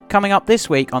Coming up this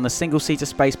week on the Single Seater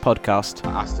Space podcast.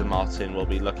 Aston Martin will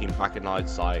be looking back in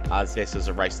hindsight as this is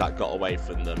a race that got away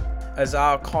from them. As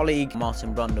our colleague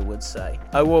Martin Brunder would say,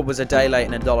 O'Ward was a day late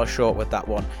and $1 short with that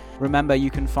one. Remember, you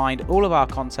can find all of our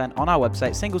content on our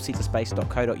website,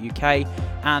 singleseaterspace.co.uk,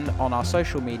 and on our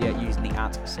social media using the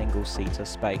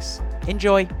 @SingleSeaterSpace.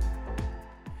 Enjoy!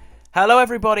 Hello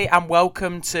everybody and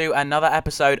welcome to another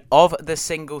episode of the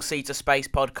Single Seater Space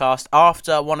podcast.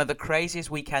 After one of the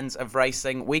craziest weekends of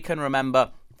racing we can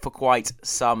remember for quite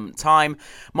some time,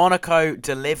 Monaco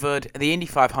delivered. The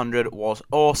Indy500 was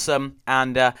awesome,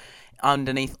 and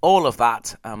underneath all of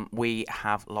that, we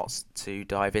have lots to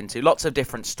dive into. Lots of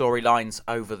different storylines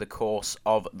over the course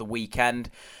of the weekend,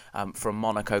 from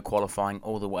Monaco qualifying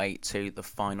all the way to the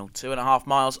final 2.5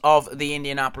 miles of the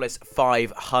Indianapolis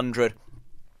 500.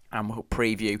 And we'll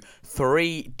preview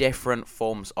 3 different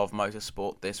forms of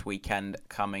motorsport this weekend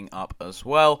coming up as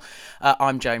well.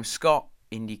 I'm James Scott,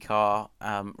 IndyCar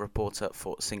reporter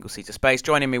for Single Seater Space.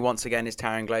 Joining me once again is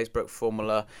Taryn Glazebrook,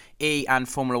 Formula E and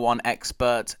Formula 1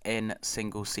 expert in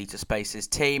Single Seater Space's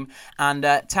team. And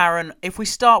Taryn, if we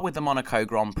start with the Monaco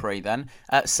Grand Prix then,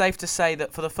 safe to say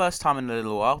that for the first time in a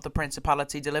little while, the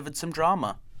Principality delivered some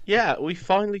drama. Yeah, we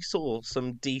finally saw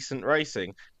some decent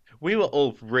racing. We were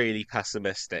all really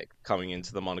pessimistic coming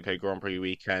into the Monaco Grand Prix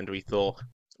weekend. We thought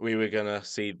we were going to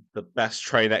see the best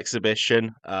train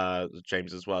exhibition,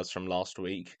 James's words from last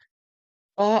week.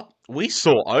 But we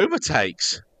saw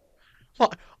overtakes.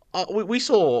 Like, we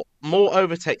saw more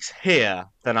overtakes here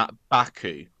than at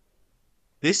Baku.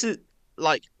 This is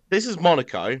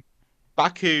Monaco.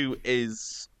 Baku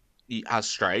has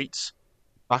straights.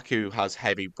 Baku has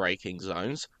heavy braking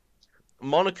zones.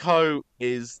 Monaco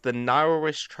is the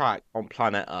narrowest track on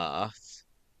planet Earth,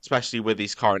 especially with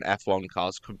these current F1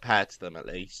 cars, compared to them at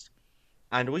least.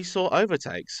 And we saw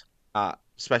overtakes,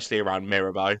 especially around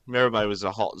Mirabeau. Mirabeau was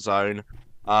a hot zone.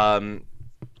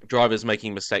 Drivers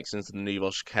making mistakes into the Nouveau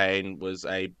chicane was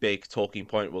a big talking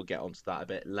point. We'll get onto that a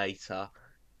bit later.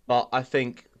 But I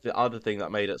think the other thing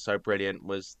that made it so brilliant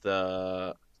was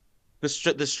the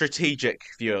strategic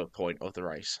viewpoint of the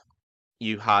race.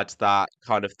 You had that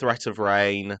kind of threat of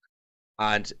rain,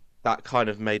 and that kind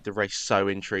of made the race so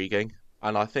intriguing.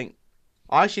 And I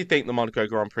actually think the Monaco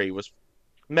Grand Prix was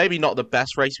maybe not the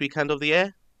best race weekend of the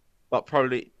year, but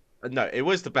it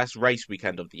was the best race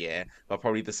weekend of the year, but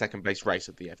probably the second best race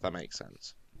of the year, if that makes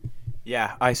sense.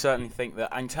 Yeah, I certainly think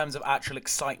that in terms of actual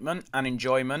excitement and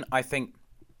enjoyment, I think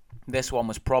this one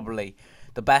was probably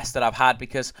the best that I've had,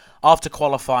 because after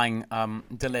qualifying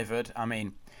delivered, I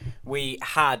mean, we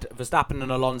had Verstappen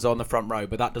and Alonso on the front row,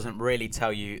 but that doesn't really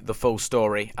tell you the full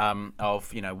story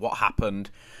of what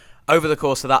happened over the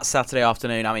course of that Saturday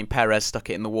afternoon. I mean, Perez stuck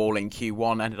it in the wall in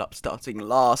Q1, ended up starting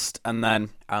last, and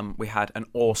then we had an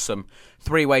awesome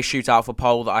 3-way shootout for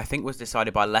pole that I think was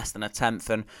decided by less than a tenth,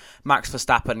 and Max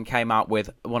Verstappen came out with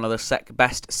one of the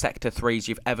best Sector 3s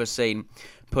you've ever seen.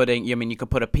 You could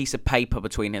put a piece of paper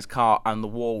between his car and the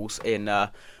walls in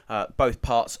both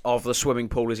parts of the swimming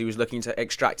pool as he was looking to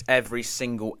extract every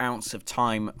single ounce of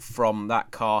time from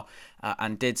that car,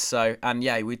 and did so. And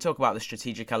yeah, we talk about the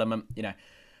strategic element.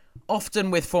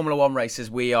 Often with Formula 1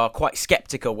 races, we are quite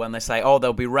sceptical when they say,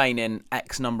 there'll be rain in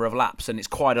X number of laps, and it's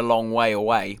quite a long way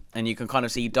away, and you can kind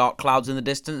of see dark clouds in the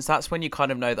distance. That's when you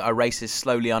kind of know that a race is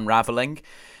slowly unravelling.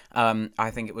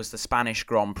 I think it was the Spanish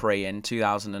Grand Prix in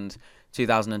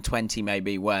 2020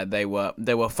 maybe, where they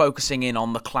were focusing in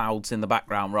on the clouds in the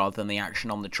background rather than the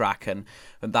action on the track, and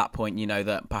at that point you know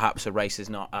that perhaps a race is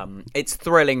not its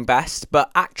thrilling best.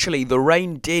 But actually the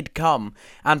rain did come,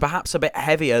 and perhaps a bit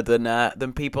heavier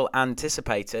than people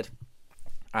anticipated,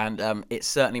 and it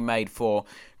certainly made for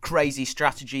crazy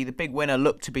strategy. The big winner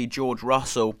looked to be George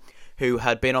Russell, who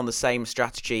had been on the same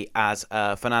strategy as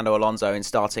Fernando Alonso in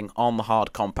starting on the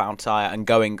hard compound tyre and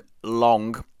going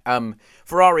long.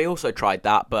 Ferrari also tried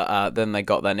that, but then they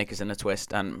got their knickers in a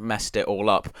twist and messed it all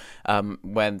up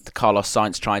when Carlos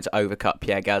Sainz tried to overcut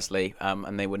Pierre Gasly,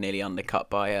 and they were nearly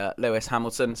undercut by Lewis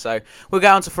Hamilton. So we'll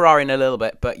get on to Ferrari in a little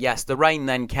bit, but yes, the rain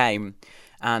then came,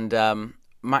 and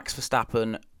Max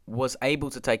Verstappen was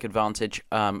able to take advantage.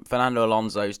 Fernando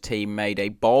Alonso's team made a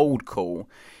bold call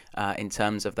in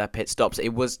terms of their pit stops.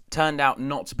 It turned out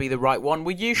not to be the right one.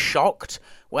 Were you shocked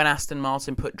when Aston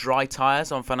Martin put dry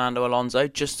tyres on Fernando Alonso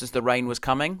just as the rain was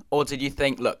coming? Or did you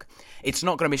think, look, it's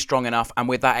not going to be strong enough, and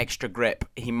with that extra grip,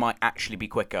 he might actually be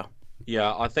quicker?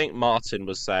 Yeah, I think Martin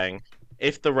was saying,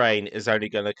 if the rain is only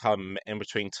going to come in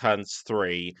between turns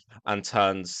 3 and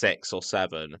turns 6 or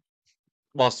 7,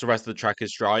 whilst the rest of the track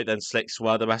is dry, then slicks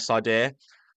were the best idea.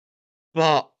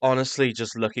 But honestly,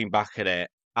 just looking back at it,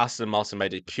 Aston Martin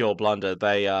made a pure blunder.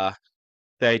 They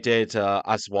They did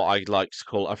as what I like to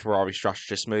call a Ferrari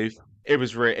strategist move. It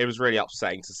was really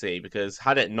upsetting to see because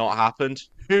had it not happened,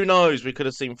 who knows? We could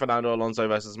have seen Fernando Alonso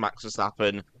versus Max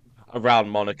Verstappen around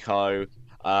Monaco,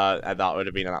 and that would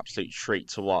have been an absolute treat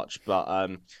to watch. But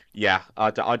yeah,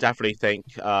 I definitely think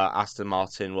Aston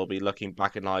Martin will be looking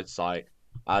back in hindsight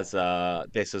as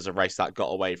this is a race that got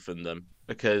away from them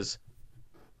because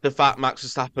the fact Max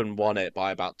Verstappen won it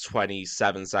by about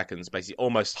 27 seconds, basically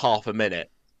almost half a minute,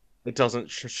 it doesn't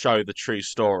show the true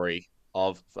story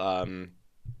of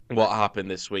what happened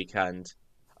this weekend.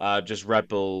 Just Red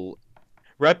Bull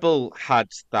had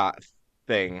that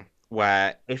thing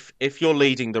where if you're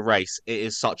leading the race, it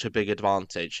is such a big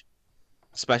advantage,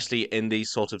 especially in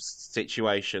these sort of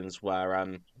situations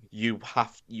where you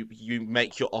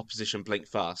make your opposition blink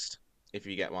first, if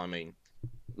you get what I mean.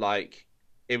 Like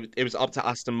it was up to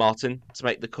Aston Martin to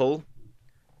make the call,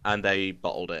 and they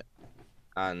bottled it,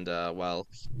 and well,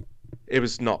 it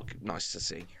was not nice to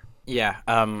see. Yeah,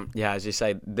 as you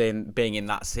say, then being in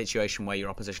that situation where your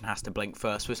opposition has to blink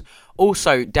first was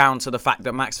also down to the fact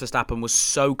that Max Verstappen was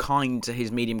so kind to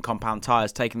his medium compound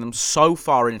tyres, taking them so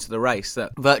far into the race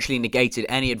that virtually negated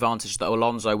any advantage that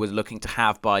Alonso was looking to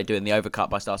have by doing the overcut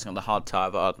by starting on the hard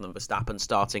tyre rather than Verstappen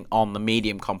starting on the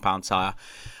medium compound tyre.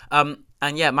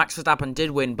 And yeah, Max Verstappen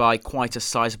did win by quite a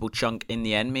sizable chunk in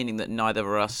the end, meaning that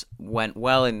neither of us went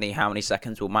well in the how many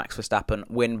seconds will Max Verstappen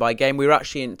win by game. We were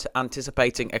actually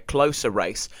anticipating a closer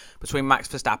race between Max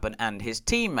Verstappen and his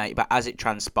teammate, but as it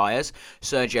transpires,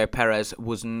 Sergio Perez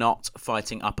was not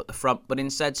fighting up at the front, but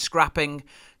instead scrapping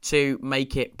to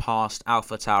make it past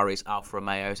AlphaTauris, Alfa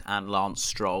Romeos, and Lance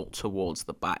Stroll towards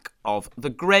the back of the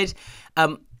grid.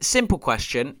 Simple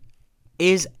question.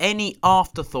 Is any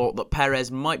afterthought that Perez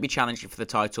might be challenging for the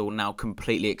title now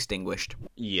completely extinguished?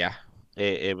 Yeah,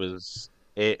 it was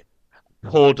it.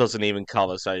 Paul doesn't even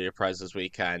cover Sergio Perez this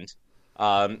weekend.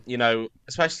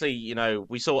 Especially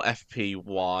we saw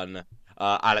FP1,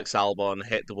 Alex Albon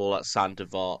hit the wall at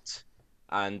Sandevot,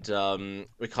 and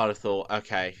we kind of thought,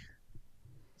 okay,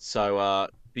 so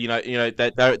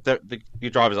the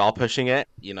drivers are pushing it.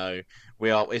 We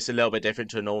are. It's a little bit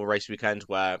different to a normal race weekend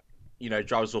where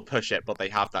drivers will push it, but they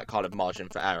have that kind of margin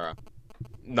for error.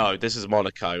 No, this is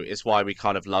Monaco. It's why we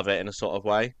kind of love it in a sort of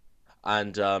way.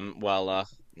 And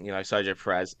Sergio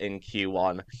Perez in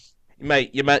Q1, mate,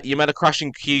 you meant to crash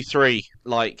in Q3.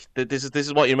 Like this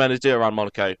is what you're meant to do around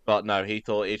Monaco. But no, he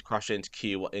thought he'd crash into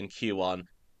Q1.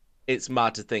 It's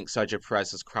mad to think Sergio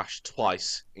Perez has crashed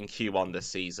twice in Q1 this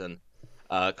season.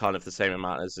 Kind of the same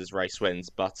amount as his race wins.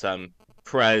 But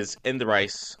Perez in the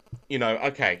race,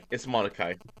 okay, it's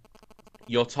Monaco.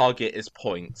 Your target is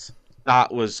points.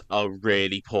 That was a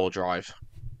really poor drive.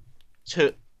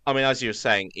 As you were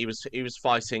saying, he was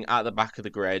fighting at the back of the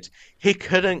grid. He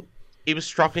couldn't. He was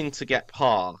struggling to get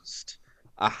past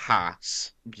a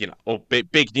Haas. Or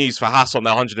big news for Haas on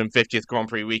their 150th Grand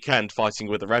Prix weekend, fighting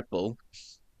with a Red Bull.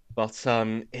 But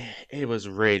it was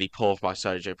really poor by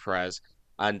Sergio Perez.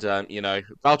 And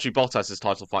Valtteri Bottas's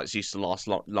title fights used to last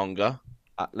longer.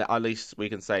 At least we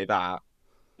can say that.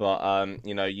 But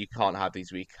you can't have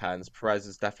these weekends. Perez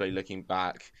is definitely looking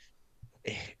back,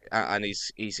 and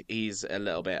he's a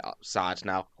little bit sad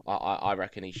now. I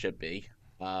reckon he should be.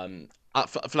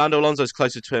 Fernando Alonso is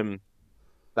closer to him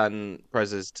than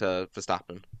Perez is to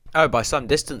Verstappen. Oh, by some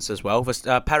distance as well.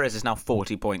 Perez is now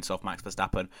 40 points off Max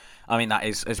Verstappen. I mean, that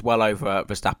is well over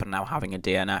Verstappen now having a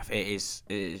DNF. It is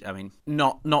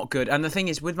not good. And the thing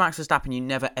is, with Max Verstappen, you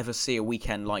never ever see a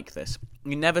weekend like this.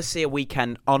 You never see a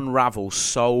weekend unravel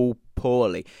so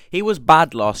poorly. He was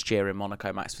bad last year in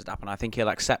Monaco, Max Verstappen. I think he'll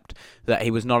accept that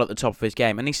he was not at the top of his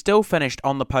game. And he still finished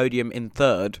on the podium in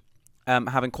third,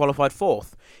 having qualified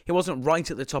fourth. He wasn't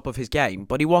right at the top of his game,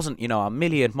 but he wasn't, a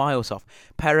million miles off.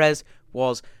 Perez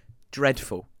was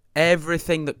dreadful.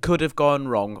 Everything that could have gone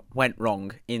wrong went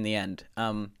wrong in the end.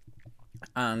 And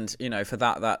for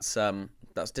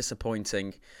that's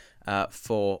disappointing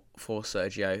for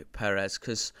Sergio Perez,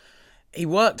 because he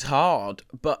worked hard,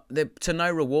 but to no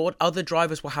reward. Other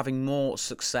drivers were having more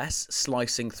success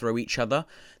slicing through each other.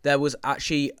 There was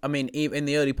actually, even in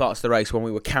the early parts of the race when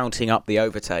we were counting up the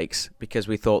overtakes, because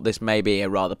we thought this may be a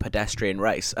rather pedestrian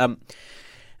race,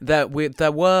 there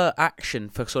were action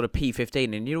for sort of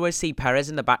P15, and you always see Perez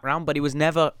in the background, but he was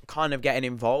never kind of getting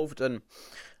involved. And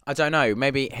I don't know,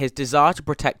 maybe his desire to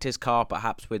protect his car,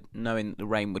 perhaps with knowing the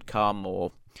rain would come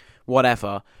or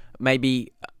whatever,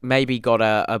 maybe got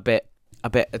a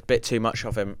bit too much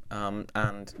of him,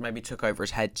 and maybe took over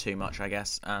his head too much, I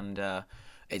guess. And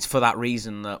it's for that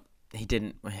reason that he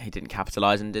didn't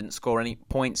capitalise and didn't score any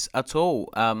points at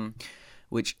all,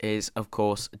 which is of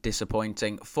course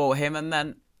disappointing for him. And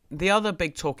then the other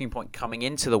big talking point coming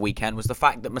into the weekend was the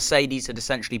fact that Mercedes had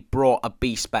essentially brought a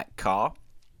B-spec car.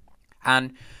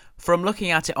 And from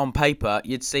looking at it on paper,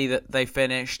 you'd see that they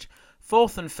finished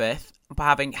fourth and fifth,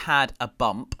 having had a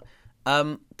bump.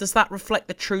 Does that reflect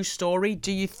the true story?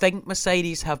 Do you think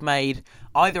Mercedes have made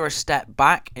either a step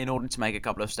back in order to make a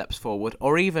couple of steps forward,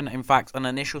 or even, in fact, an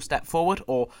initial step forward?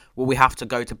 Or will we have to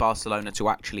go to Barcelona to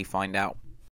actually find out?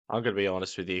 I'm going to be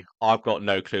honest with you. I've got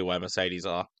no clue where Mercedes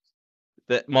are.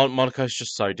 Monaco's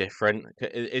just so different.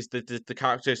 It's the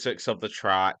characteristics of the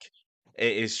track.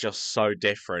 It is just so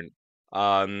different.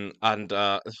 And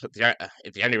the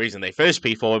only reason they finished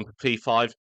P4 and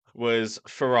P5 was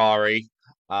Ferrari.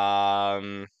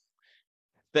 Um,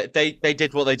 they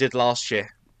did what they did last year.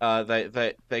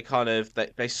 They kind of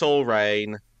they saw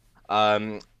rain.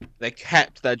 Um, they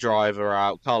kept their driver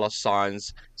out. Carlos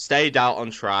Sainz stayed out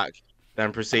on track,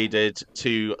 then proceeded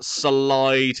to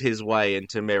slide his way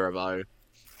into Mirabeau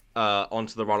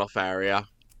onto the runoff area.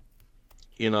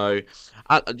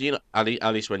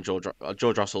 At least when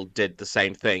George Russell did the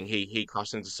same thing, he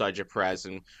crashed into Sergio Perez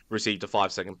and received a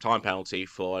 5 second time penalty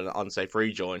for an unsafe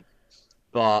rejoin.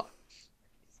 But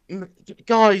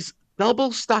guys,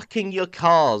 double stacking your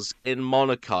cars in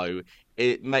Monaco,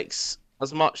 it makes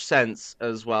as much sense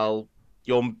as well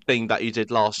your thing that you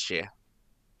did last year.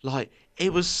 Like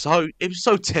it was so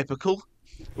typical.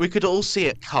 We could all see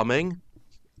it coming.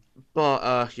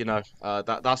 But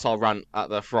that's our rant at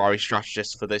the Ferrari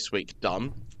strategist for this week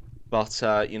done. But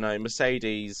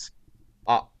Mercedes,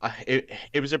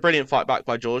 it was a brilliant fight back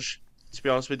by George. To be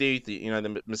honest with you,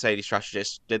 the Mercedes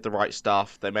strategist did the right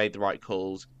stuff. They made the right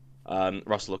calls.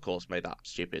 Russell, of course, made that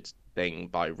stupid thing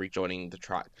by rejoining the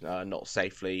track not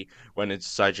safely. Went into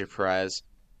Sergio Perez.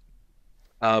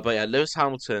 But yeah, Lewis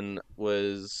Hamilton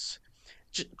was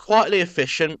quietly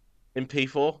efficient in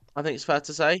P4. I think it's fair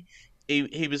to say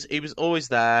he was always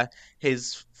there.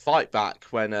 His fight back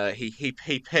when he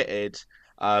pitted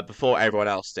before everyone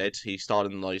else did. He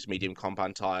started on those medium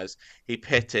compound tires. He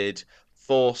pitted,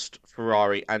 forced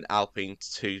Ferrari and Alpine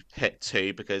to pit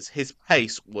too because his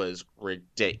pace was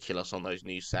ridiculous on those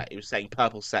new set. He was saying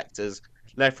purple sectors,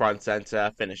 left, right, and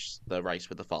centre. Finished the race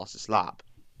with the fastest lap.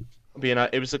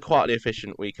 But, it was a quietly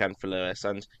efficient weekend for Lewis.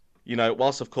 And,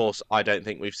 whilst of course I don't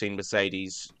think we've seen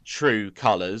Mercedes' true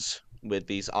colours with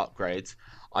these upgrades,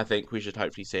 I think we should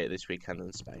hopefully see it this weekend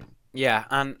in Spain. Yeah,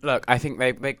 and look, I think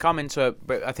they come into it,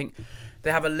 but I think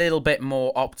they have a little bit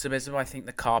more optimism. I think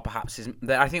the car perhaps is.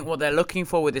 I think what they're looking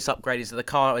for with this upgrade is that the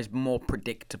car is more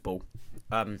predictable,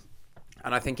 and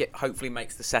I think it hopefully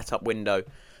makes the setup window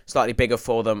slightly bigger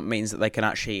for them. Means that they can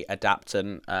actually adapt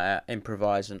and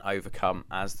improvise and overcome,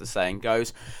 as the saying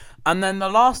goes. And then the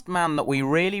last man that we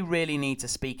really, really need to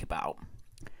speak about,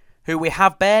 who we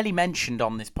have barely mentioned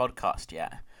on this podcast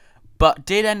yet, but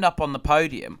did end up on the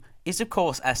podium, is of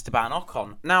course Esteban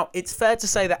Ocon. Now, it's fair to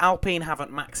say that Alpine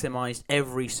haven't maximised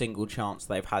every single chance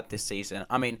they've had this season.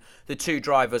 I mean, the two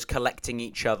drivers collecting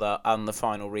each other on the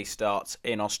final restarts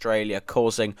in Australia,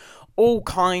 causing all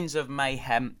kinds of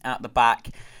mayhem at the back,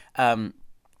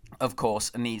 of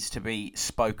course, needs to be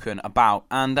spoken about.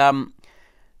 And,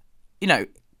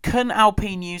 can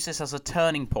Alpine use this as a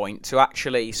turning point to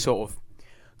actually sort of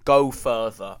go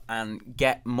further and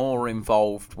get more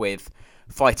involved with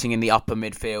fighting in the upper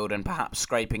midfield and perhaps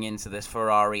scraping into this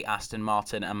Ferrari, Aston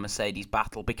Martin and Mercedes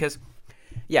battle? Because,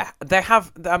 yeah, they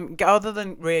have, other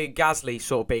than really Gasly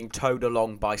sort of being towed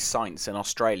along by Sainz in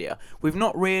Australia, we've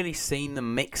not really seen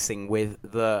them mixing with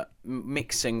the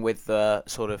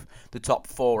sort of the top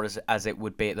four as it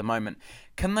would be at the moment.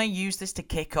 Can they use this to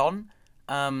kick on?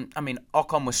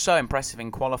 Ocon was so impressive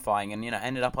in qualifying and,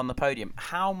 ended up on the podium.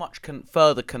 How much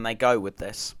further can they go with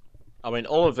this? I mean,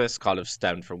 all of this kind of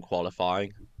stemmed from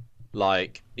qualifying.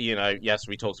 Like, yes,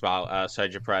 we talked about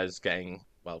Sergio Perez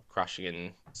crashing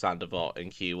in Sandevot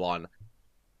in Q1.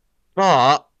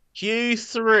 But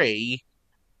Q3,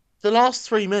 the last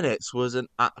 3 minutes was an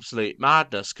absolute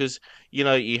madness because, you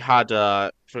had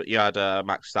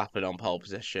Max Verstappen on pole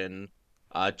position,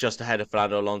 just ahead of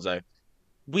Fernando Alonso.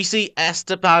 We see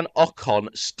Esteban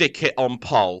Ocon stick it on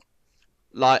pole.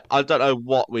 Like, I don't know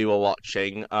what we were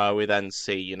watching. We then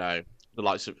see, the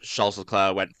likes of Charles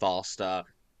Leclerc went faster.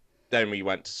 Then we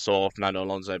saw Fernando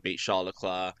Alonso beat Charles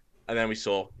Leclerc. And then we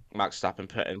saw Max Verstappen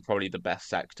put in probably the best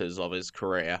sectors of his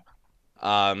career.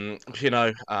 And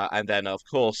then, of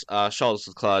course, Charles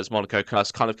Leclerc's Monaco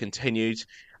curse kind of continued.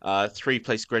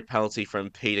 Three-place grid penalty for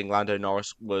impeding Lando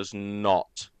Norris was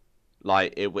not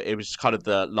like it was kind of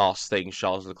the last thing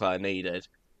Charles Leclerc needed.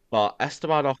 But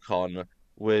Esteban Ocon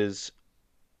was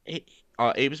he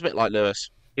was a bit like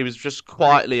Lewis. He was just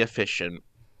quietly efficient.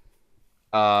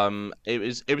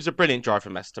 It was a brilliant drive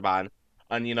from Esteban,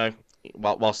 and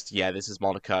whilst this is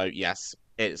Monaco, yes,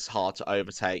 it's hard to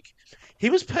overtake. He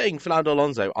was putting Fernando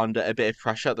Alonso under a bit of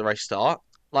pressure at the race start.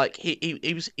 Like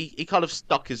he kind of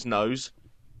stuck his nose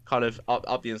kind of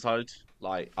up the inside.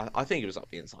 Like I think it was up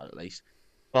the inside at least.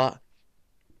 But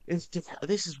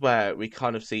this is where we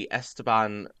kind of see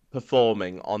Esteban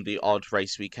performing on the odd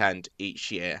race weekend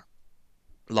each year.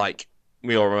 Like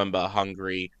we all remember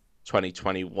Hungary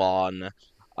 2021.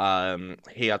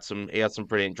 He had some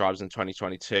brilliant drives in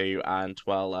 2022, and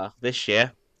this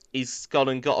year he's gone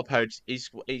and got a podium.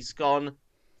 He's gone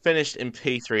finished in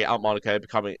P3 at Monaco,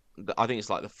 becoming I think it's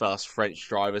like the first French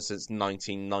driver since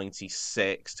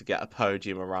 1996 to get a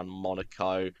podium around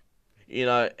Monaco. You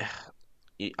know,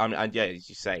 I mean, and yeah, as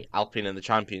you say, Alpine in the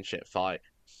championship fight.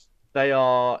 They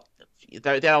are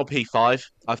they're LP5.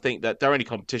 I think that their only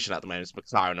competition at the moment is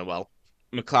McLaren. And well,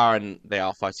 McLaren they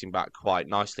are fighting back quite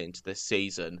nicely into this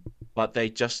season, but they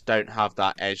just don't have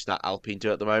that edge that Alpine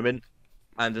do at the moment.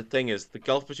 And the thing is, the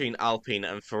gulf between Alpine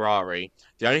and Ferrari,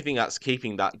 the only thing that's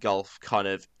keeping that gulf kind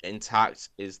of intact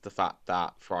is the fact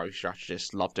that Ferrari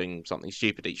strategists love doing something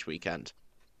stupid each weekend.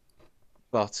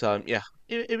 But yeah,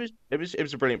 it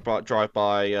was a brilliant drive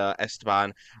by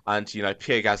Esteban, and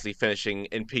Pierre Gasly finishing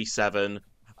in P7,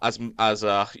 as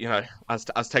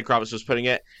Ted Kravitz was putting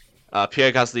it,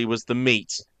 Pierre Gasly was the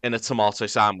meat in a tomato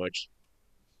sandwich.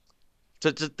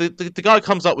 The guy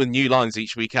comes up with new lines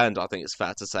each weekend. I think it's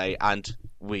fair to say, and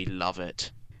we love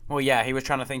it. Well, yeah, he was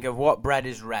trying to think of what bread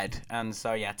is red, and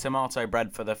so yeah, tomato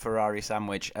bread for the Ferrari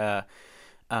sandwich.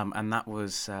 And that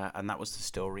was the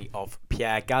story of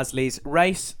Pierre Gasly's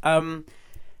race.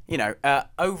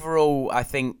 Overall, I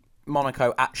think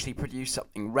Monaco actually produced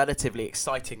something relatively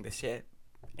exciting this year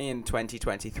in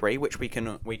 2023, which we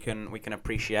can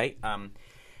appreciate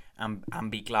and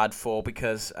be glad for,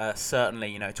 because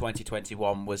certainly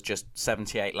 2021 was just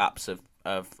 78 laps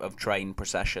of train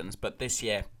processions, but this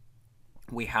year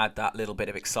we had that little bit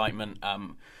of excitement.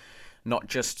 Not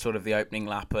just sort of the opening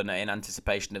lap and in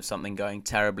anticipation of something going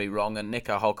terribly wrong. And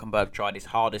Nico Hulkenberg tried his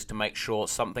hardest to make sure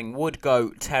something would go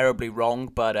terribly wrong,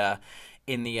 but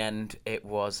in the end, it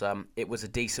was a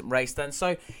decent race then.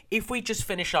 So if we just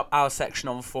finish up our section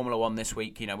on Formula One this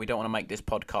week, we don't want to make this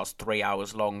podcast 3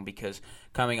 hours long, because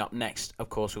coming up next, of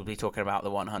course, we'll be talking about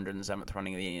the 107th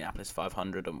running of the Indianapolis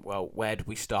 500. And well, where do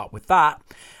we start with that?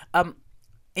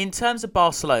 In terms of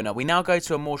Barcelona, we now go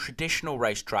to a more traditional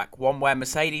racetrack, one where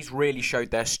Mercedes really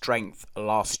showed their strength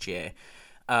last year,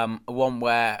 one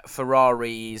where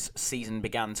Ferrari's season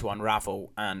began to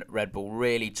unravel and Red Bull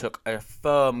really took a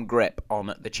firm grip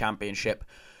on the championship.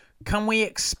 Can we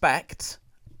expect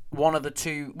one of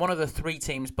the three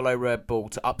teams below Red Bull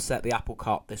to upset the apple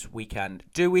cart this weekend?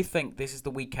 Do we think this is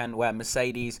the weekend where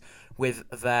Mercedes, with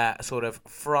their sort of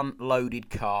front-loaded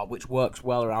car, which works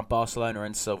well around Barcelona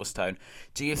and Silverstone,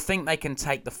 do you think they can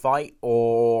take the fight,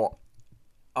 or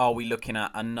are we looking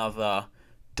at another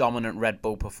dominant Red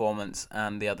Bull performance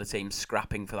and the other team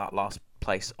scrapping for that last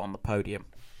place on the podium?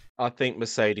 I think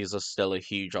Mercedes are still a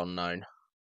huge unknown.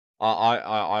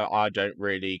 I don't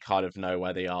really kind of know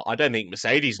where they are. I don't think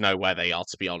Mercedes know where they are,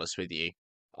 to be honest with you.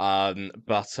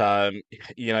 But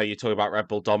you talk about Red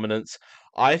Bull dominance.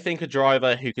 I think a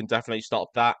driver who can definitely stop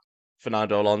that,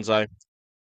 Fernando Alonso.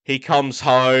 He comes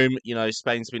home,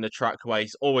 Spain's been a track where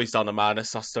he's always done a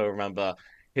madness. I still remember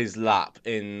his lap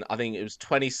in, I think it was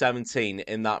 2017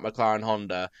 in that McLaren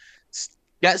Honda.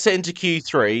 Gets it into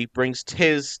Q3, brings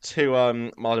tears to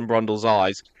Martin Brundle's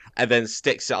eyes, and then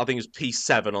sticks it. I think it was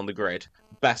P7 on the grid,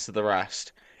 best of the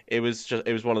rest. It was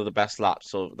one of the best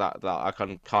laps of that I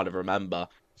can kind of remember.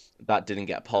 That didn't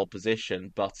get pole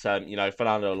position, but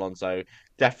Fernando Alonso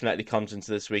definitely comes into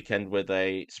this weekend with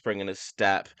a spring in his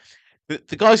step.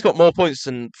 The guy's got more points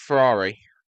than Ferrari.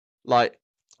 Like,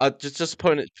 just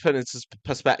put into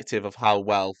perspective of how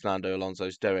well Fernando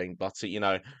Alonso's doing. But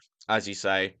as you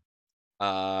say,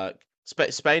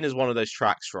 Spain is one of those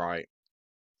tracks, right,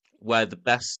 where the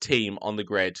best team on the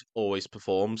grid always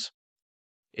performs.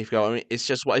 If you go, I mean, it's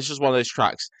just one of those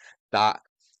tracks that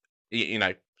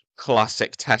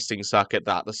classic testing circuit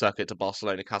that the circuit to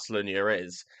Barcelona Catalonia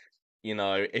is.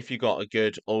 If you got a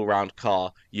good all-round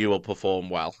car, you will perform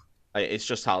well. It's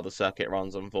just how the circuit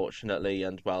runs, unfortunately.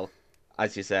 And well,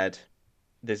 as you said,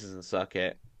 this is a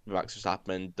circuit Max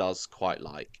Verstappen does quite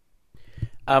like.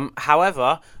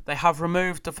 However, they have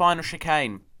removed the final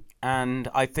chicane, and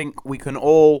I think we can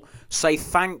all say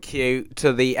thank you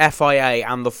to the FIA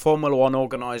and the Formula One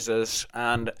organisers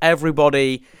and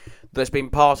everybody that's been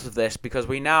part of this, because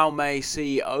we now may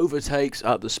see overtakes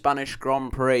at the Spanish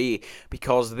Grand Prix,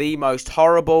 because the most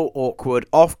horrible, awkward,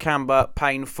 off-camber,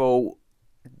 painful,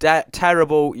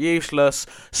 terrible, useless,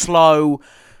 slow,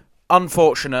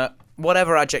 unfortunate,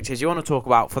 whatever adjectives you want to talk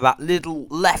about for that little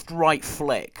left-right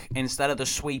flick instead of the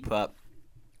sweeper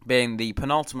being the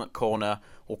penultimate corner,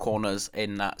 or corners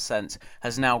in that sense,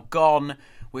 has now gone,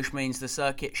 which means the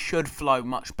circuit should flow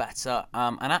much better,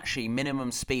 and actually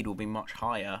minimum speed will be much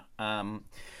higher.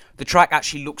 The track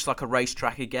actually looks like a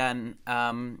racetrack again,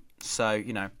 so,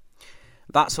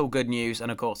 that's all good news.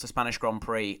 And of course, the Spanish Grand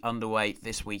Prix underway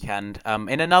this weekend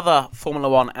in another Formula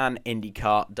 1 and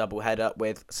IndyCar doubleheader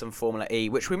with some Formula E,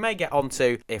 which we may get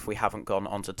onto if we haven't gone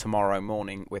onto tomorrow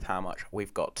morning with how much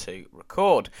we've got to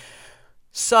record.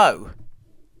 So,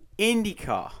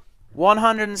 IndyCar,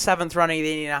 107th running of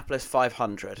the Indianapolis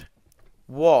 500,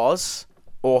 was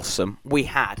awesome. We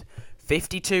had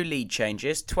 52 lead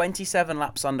changes, 27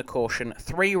 laps under caution,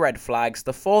 3 red flags,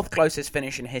 the 4th closest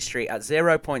finish in history at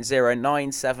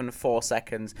 0.0974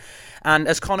 seconds. And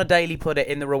as Connor Daly put it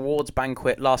in the rewards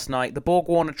banquet last night, the Borg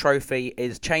Warner Trophy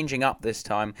is changing up this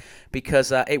time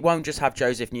because it won't just have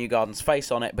Josef Newgarden's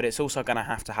face on it, but it's also going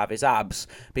to have his abs,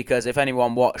 because if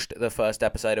anyone watched the first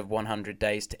episode of 100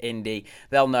 Days to Indy,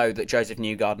 they'll know that Josef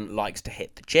Newgarden likes to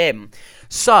hit the gym.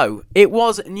 So, it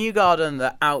was Newgarden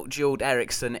that outdueled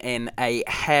Ericsson in a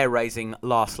hair-raising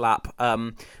last lap.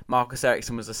 Marcus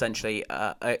Ericsson was essentially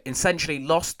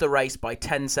lost the race by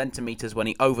 10 centimetres when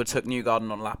he overtook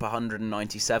Newgarden on lap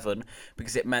 197,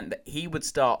 because it meant that he would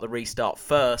start the restart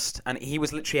first, and he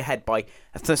was literally ahead by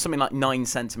something like 9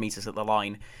 centimetres at the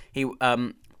line.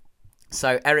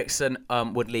 So Ericsson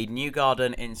would lead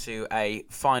Newgarden into a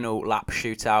final lap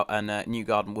shootout, and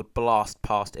Newgarden would blast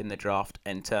past in the draft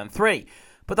in turn 3.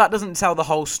 But that doesn't tell the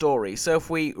whole story. So if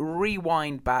we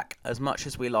rewind back as much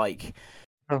as we like.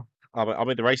 Oh,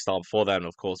 the race started before then,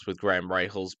 of course, with Graham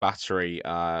Rahal's battery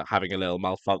having a little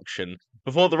malfunction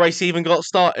before the race even got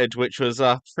started, which was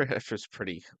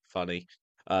pretty funny.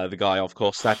 The guy, of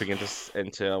course, stepping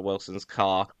into Wilson's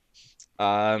car,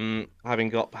 having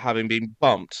been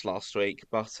bumped last week.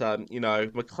 But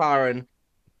McLaren.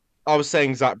 I was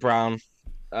saying Zach Brown.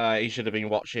 He should have been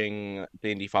watching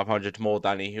the Indy 500 more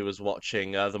than he was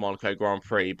watching the Monaco Grand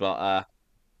Prix. But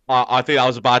I think that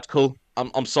was a bad call.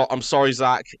 I'm sorry,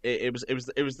 Zach. It was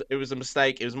a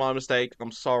mistake. It was my mistake.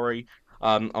 I'm sorry.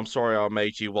 I'm sorry I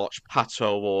made you watch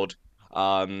Pato Award.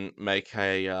 Make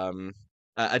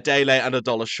a day late and a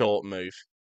dollar short move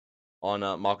on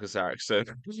Marcus Ericsson.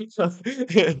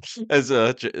 It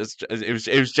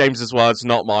was James's words,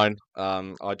 not mine.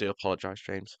 I do apologize,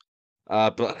 James.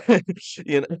 But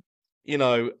you know, you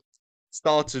know,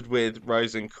 started with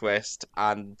Rosenquist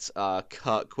and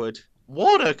Kirkwood.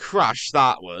 What a crash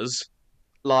that was!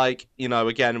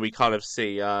 Again, we kind of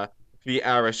see the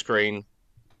error screen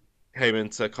came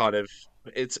into kind of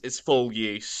its full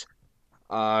use.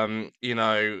 But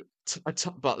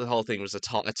the whole thing was a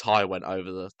tire went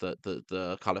over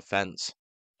the kind of fence,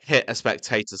 hit a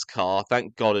spectator's car.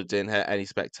 Thank God it didn't hit any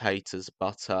spectators,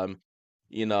 but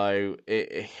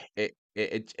it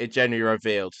genuinely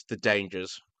revealed the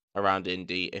dangers around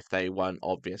Indy if they weren't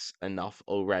obvious enough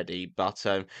already. But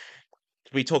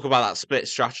we talk about that split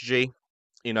strategy.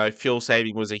 Fuel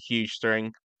saving was a huge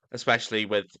thing, especially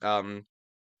with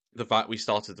the fact we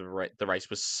started the race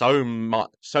with so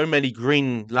many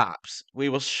green laps. We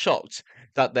were shocked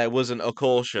that there wasn't a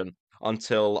caution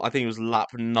until I think it was lap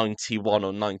 91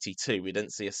 or 92. We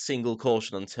didn't see a single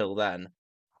caution until then.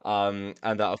 And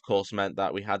that of course meant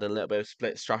that we had a little bit of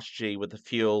split strategy with the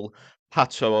fuel.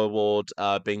 Pato Award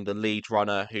being the lead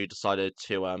runner who decided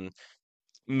to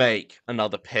make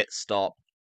another pit stop,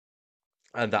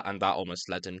 and that almost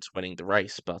led him to winning the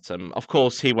race. But of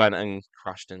course, he went and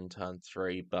crashed in turn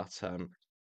 3. But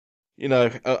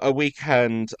a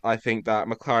weekend, I think that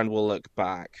McLaren will look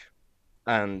back,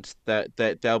 and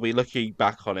they'll be looking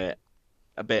back on it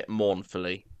a bit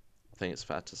mournfully. I think it's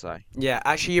fair to say. Yeah,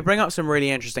 actually, you bring up some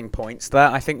really interesting points there.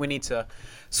 I think we need to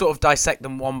sort of dissect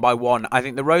them one by one. I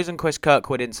think the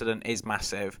Rosenquist-Kirkwood incident is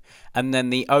massive, and then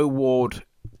the Award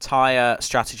tyre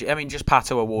strategy. I mean, just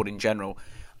Pato Award in general.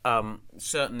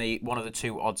 Certainly one of the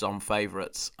two odds-on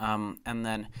favourites. And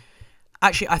then,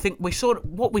 actually, I think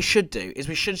what we should do is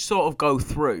we should sort of go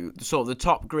through sort of the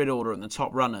top grid order and the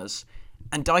top runners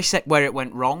and dissect where it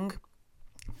went wrong,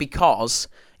 because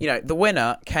the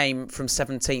winner came from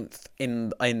 17th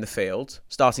in the field,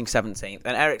 starting 17th,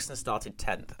 and Ericsson started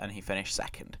 10th and he finished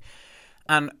 2nd.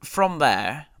 And from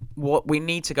there, what we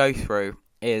need to go through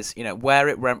is, where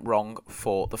it went wrong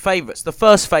for the favourites. The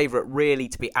first favourite really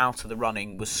to be out of the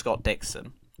running was Scott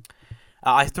Dixon.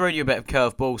 I threw you a bit of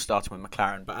curveball starting with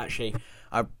McLaren, but actually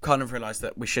I kind of realised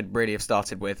that we should really have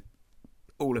started with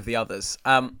all of the others.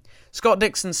 Scott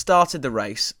Dixon started the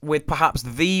race with perhaps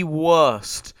the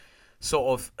worst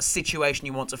sort of situation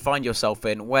you want to find yourself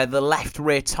in, where the left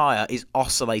rear tyre is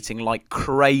oscillating like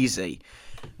crazy.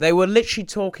 They were literally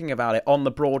talking about it on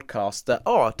the broadcast that,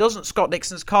 doesn't Scott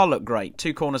Dixon's car look great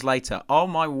 2 corners later? Oh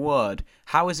my word,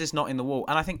 how is this not in the wall?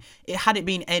 And I think had it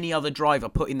been any other driver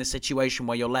put in the situation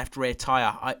where your left rear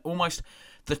tyre,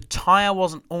 the tyre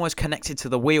wasn't almost connected to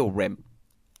the wheel rim,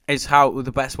 is how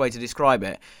the best way to describe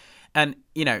it. And,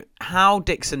 how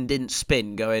Dixon didn't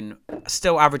spin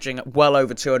still averaging well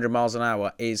over 200 miles an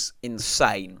hour is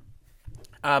insane.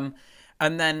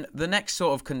 And then the next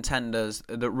sort of contenders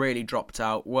that really dropped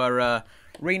out were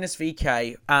Rinus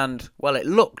VeeKay and, well, it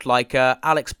looked like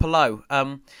Alex Palou.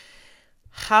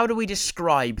 How do we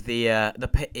describe the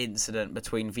pit incident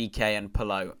between VeeKay and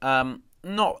Palou?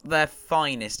 Not their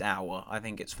finest hour, I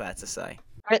think it's fair to say.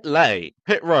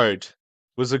 Pit road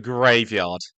was a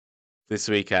graveyard this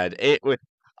weekend.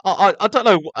 I don't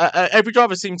know. Every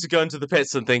driver seemed to go into the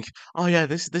pits and think, "Oh yeah,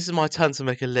 this is my turn to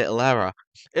make a little error."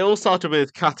 It all started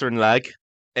with Catherine Legg.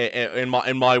 In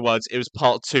my words, it was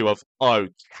part 2 of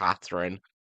Catherine.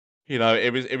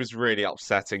 It was really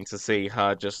upsetting to see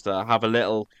her just have a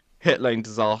little pit lane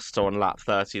disaster on lap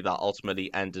 30 that ultimately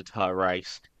ended her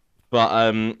race.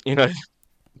 But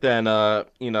then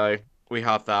we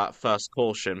have that first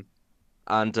caution.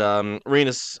 And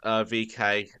Rinus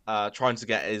VeeKay trying to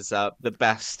get his the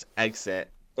best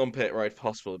exit on pit road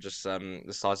possible, just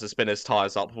decides to spin his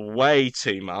tyres up way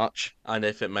too much. And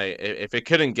if it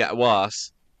couldn't get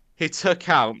worse, he took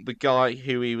out the guy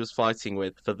who he was fighting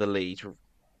with for the lead,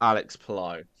 Alex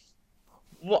Palou.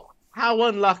 What? How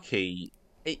unlucky!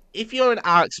 If you're in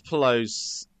Alex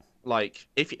Palou's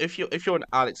if you're in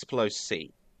Alex Palou's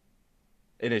seat,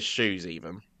 in his shoes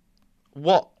even.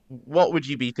 What would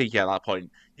you be thinking at that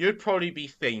point? You'd probably be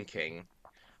thinking,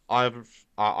 I've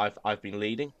been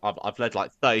leading. I've led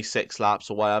like 36 laps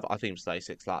or whatever. I think it's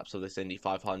 36 laps of this Indy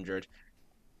 500.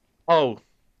 Oh,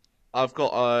 I've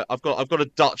got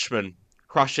a Dutchman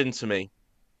crash into me.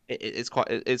 It's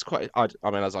quite. I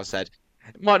mean, as I said,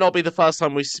 it might not be the first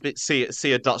time we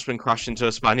see a Dutchman crash into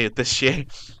a Spaniard this year,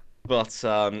 but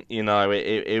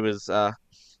it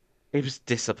was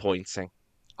disappointing.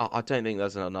 I don't think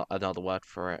there's another word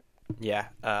for it. Yeah,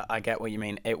 I get what you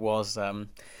mean. It was a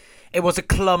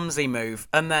clumsy move,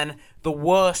 and then the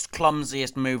worst,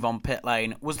 clumsiest move on pit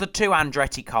lane was the 2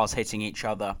 Andretti cars hitting each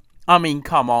other. I mean,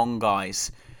 come on,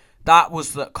 guys. That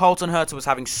was that Colton Herta was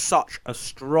having such a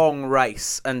strong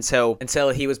race until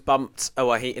he was bumped.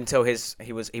 Until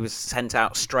he was sent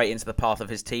out straight into the path of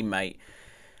his teammate.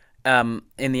 In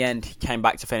the end, he came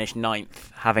back to finish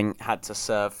 9th, having had to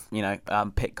serve,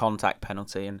 pit contact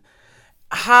penalty. And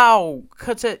how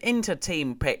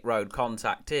inter-team pit road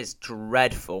contact is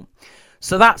dreadful.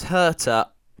 So that's Herta,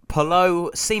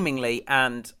 Palou seemingly,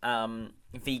 and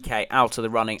VeeKay out of the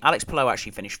running. Alex Palou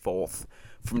actually finished 4th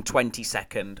from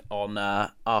 22nd on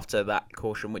after that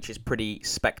caution, which is pretty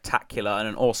spectacular and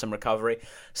an awesome recovery.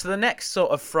 So the next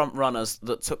sort of front runners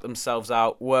that took themselves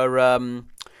out were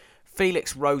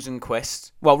Felix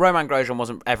Rosenqvist. Well, Romain Grosjean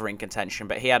wasn't ever in contention,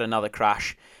 but he had another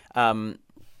crash.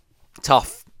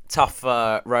 Tough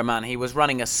Romain. He was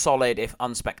running a solid, if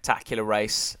unspectacular,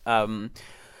 race.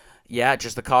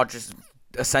 Just the car just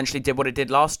essentially did what it did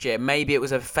last year. Maybe it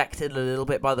was affected a little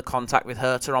bit by the contact with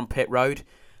Herta on pit road.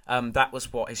 That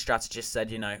was what his strategist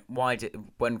said.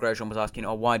 When Grosjean was asking,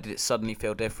 why did it suddenly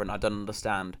feel different? I don't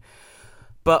understand.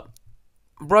 But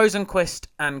Rosenqvist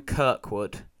and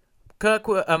Kirkwood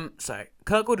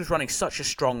was running such a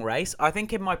strong race. I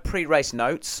think in my pre-race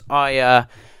notes,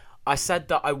 I said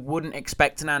that I wouldn't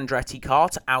expect an Andretti car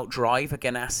to outdrive a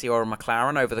Ganassi or a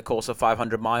McLaren over the course of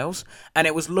 500 miles, and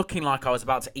it was looking like I was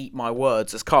about to eat my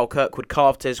words as Kyle Kirkwood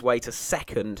carved his way to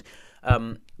second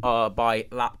by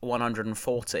lap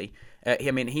 140.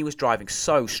 He was driving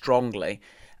so strongly.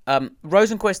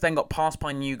 Rosenqvist then got passed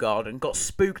by Newgarden, got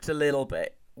spooked a little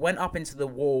bit, went up into the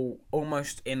wall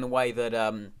almost in the way that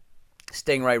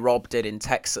Stingray Robb did in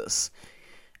Texas.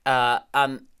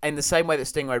 And in the same way that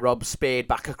Stingray Robb speared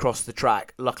back across the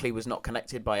track, luckily was not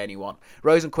connected by anyone.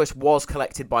 Rosenqvist was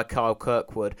collected by Kyle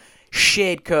Kirkwood,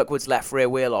 sheared Kirkwood's left rear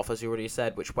wheel off, as you already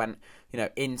said, which went,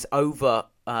 over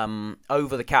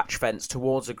the catch fence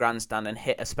towards the grandstand and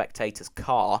hit a spectator's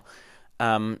car.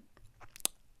 How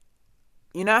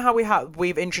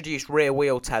we've introduced rear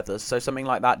wheel tethers, so something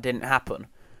like that didn't happen.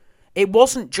 It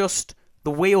wasn't just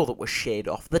the wheel that was sheared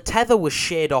off; the tether was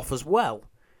sheared off as well.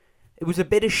 It was a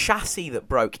bit of chassis that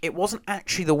broke. It wasn't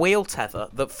actually the wheel tether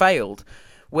that failed,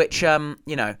 which,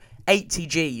 80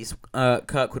 Gs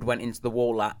Kirkwood went into the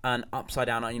wall at, and upside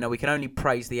down. We can only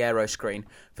praise the aero screen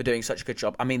for doing such a good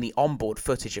job. I mean, the onboard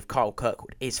footage of Kyle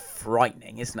Kirkwood is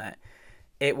frightening, isn't it?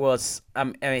 It was,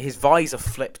 his visor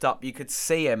flipped up. You could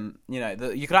see him, you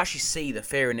could actually see the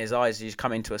fear in his eyes as he's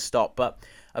coming to a stop. But,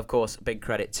 of course, big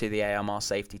credit to the AMR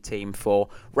safety team for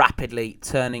rapidly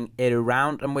turning it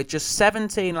around. And with just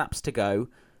 17 laps to go,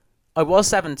 I was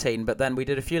 17, but then we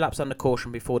did a few laps under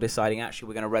caution before deciding, actually,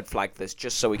 we're going to red flag this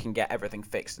just so we can get everything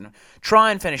fixed and try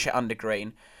and finish it under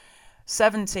green.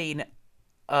 17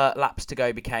 laps to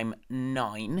go became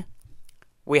 9.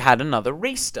 We had another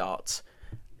restart.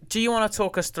 Do you want to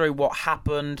talk us through what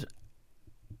happened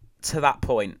to that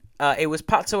point? It was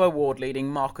Pato O'Ward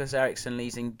leading, Marcus Ericsson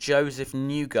leading, Josef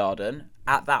Newgarden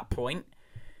at that point.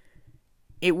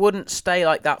 It wouldn't stay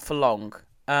like that for long.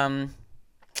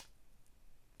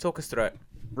 Talk us through it.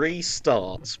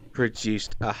 Restart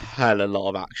produced a hell of a lot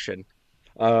of action.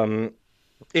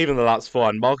 Even though that's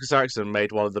fine, Marcus Ericsson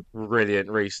made one of the brilliant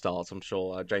restarts. I'm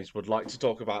sure James would like to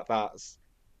talk about that.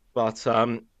 But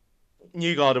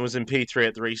Newgarden was in P3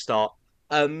 at the restart.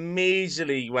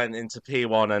 Immediately went into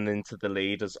P1 and into the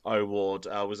lead as O'Ward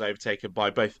was overtaken by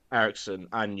both Ericsson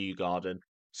and Newgarden.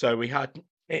 So we had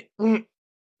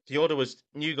the order was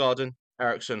Newgarden,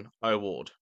 Ericsson,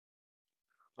 O'Ward.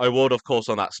 O'Ward, of course,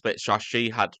 on that split strategy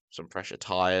had some fresher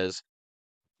tyres.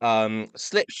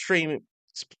 Slipstream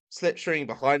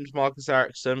behind Marcus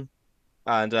Ericsson,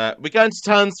 and we go into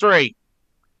turn 3.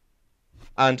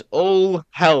 And all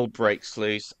hell breaks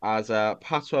loose as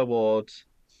Pato O'Ward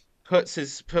puts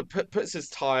his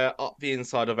tire up the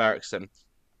inside of Ericsson.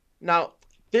 Now,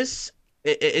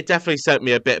 it definitely sent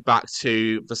me a bit back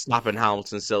to Verstappen,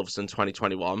 Hamilton, Silverstone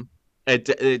 2021.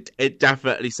 It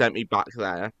definitely sent me back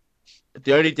there.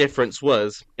 The only difference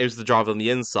was it was the driver on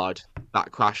the inside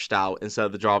that crashed out instead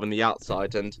of the driver on the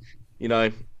outside. And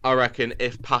I reckon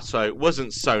if Pato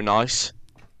wasn't so nice,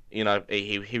 he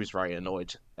was very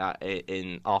annoyed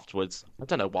in afterwards. I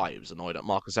don't know why he was annoyed at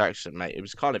Marcus Ericsson, mate. It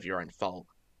was kind of your own fault.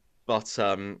 But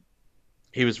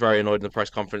he was very annoyed in the press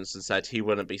conference and said he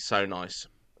wouldn't be so nice.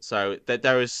 So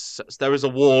there is a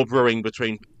war brewing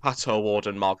between Pato O'Ward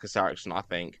and Marcus Ericsson, I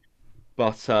think.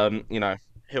 But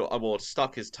O'Ward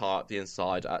stuck his tyre at the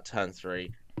inside at turn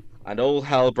 3, and all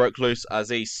hell broke loose as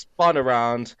he spun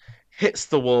around, hits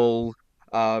the wall.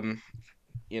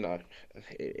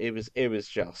 It was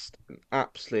just an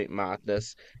absolute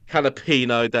madness.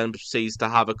 Canapino then proceeds to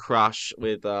have a crash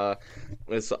with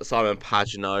Simon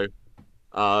Pagenaud,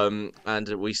 and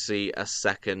we see a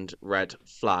second red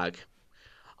flag.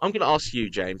 I'm going to ask you,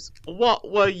 James,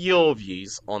 what were your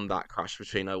views on that crash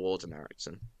between O'Ward and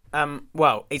Ericsson?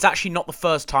 Well, it's actually not the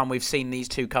first time we've seen these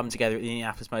two come together at the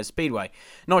Indianapolis Motor Speedway.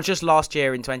 Not just last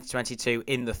year in 2022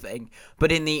 in the thing,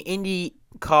 but in the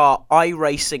IndyCar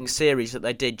iRacing series that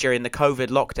they did during the COVID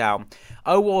lockdown.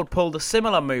 O'Ward pulled a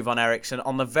similar move on Ericsson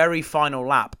on the very final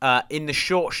lap in the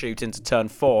short shoot into turn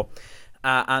 4.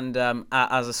 And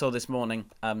as I saw this morning,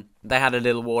 they had a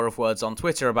little war of words on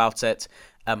Twitter about it.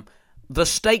 The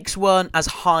stakes weren't as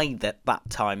high at that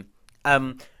time.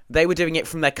 They were doing it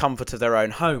from their comfort of their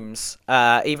own homes,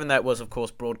 even though it was, of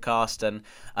course, broadcast. And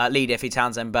Lee Diffie,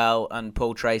 Townsend Bell, and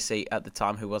Paul Tracy at the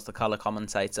time, who was the colour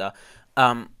commentator,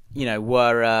 were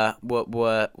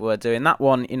doing that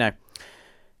one.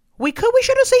 We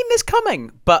should have seen this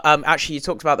coming. But actually, you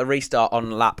talked about the restart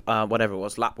on lap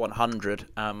 100.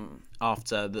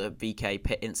 After the VK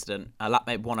pit incident, lap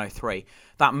 103,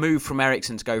 that move from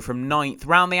Ericsson to go from 9th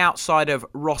round the outside of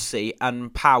Rossi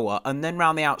and Power, and then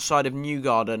round the outside of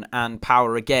Newgarden and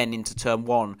Power again into turn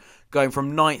 1, going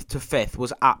from 9th to 5th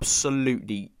was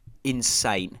absolutely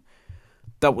insane.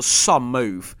 That was some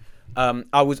move.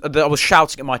 I was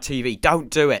shouting at my TV,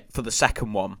 don't do it for the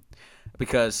second one,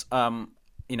 because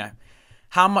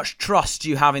how much trust do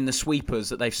you have in the sweepers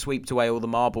that they've swept away all the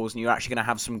marbles and you're actually going to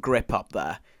have some grip up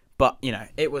there? But,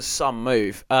 it was some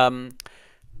move.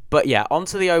 But, yeah,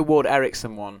 onto the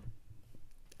O'Ward-Ericsson one.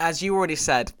 As you already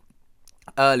said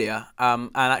earlier, and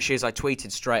actually as I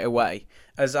tweeted straight away,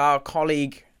 as our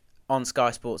colleague on Sky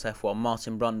Sports F1,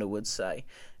 Martin Brunder, would say,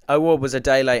 O'Ward was a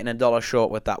day late and a dollar short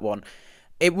with that one.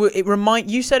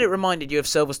 You said it reminded you of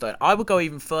Silverstone. I would go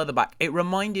even further back. It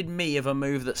reminded me of a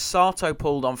move that Sato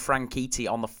pulled on Franchitti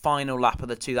on the final lap of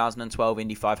the 2012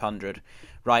 Indy500,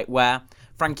 right, where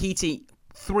Franchitti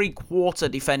 3/4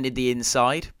 defended the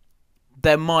inside.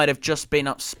 There might have just been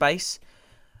up space.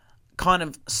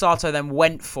 Sato then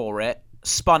went for it,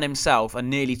 spun himself, and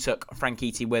nearly took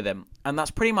Franchitti with him. And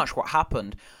that's pretty much what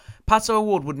happened. Pato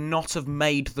O'Ward would not have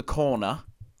made the corner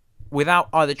without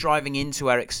either driving into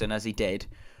Ericsson, as he did,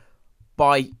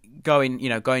 by going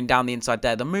down the inside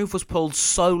there. The move was pulled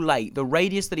so late. The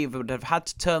radius that he would have had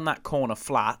to turn that corner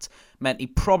flat meant he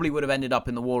probably would have ended up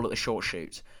in the wall at the short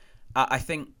shoot.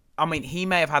 I mean, he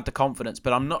may have had the confidence,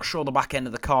 but I'm not sure the back end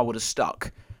of the car would have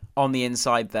stuck on the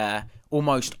inside there,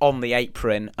 almost on the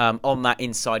apron, on that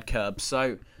inside curb.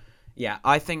 So, yeah,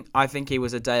 I think he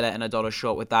was a day late and a dollar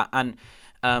short with that. And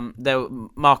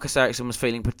Marcus Ericsson was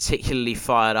feeling particularly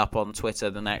fired up on Twitter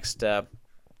the next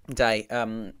day.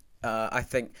 I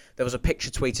think there was a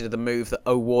picture tweeted of the move that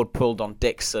O'Ward pulled on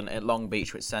Dixon at Long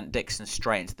Beach, which sent Dixon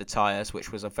straight into the tyres,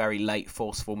 which was a very late,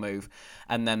 forceful move.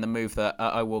 And then the move that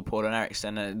O'Ward pulled on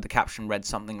Ericsson, the caption read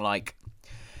something like,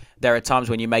 "There are times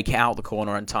when you make it out the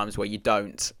corner and times where you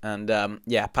don't." And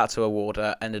Pato O'Ward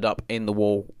ended up in the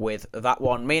wall with that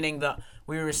one, meaning that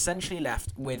we were essentially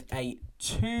left with a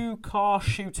 2-car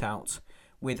shootout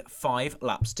with 5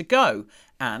 laps to go.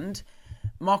 And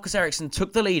Marcus Ericsson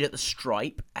took the lead at the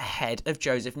stripe ahead of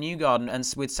Josef Newgarden,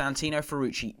 and with Santino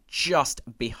Ferrucci just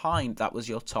behind. That was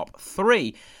your top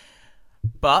 3.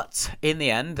 But in the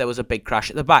end, there was a big crash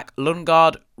at the back.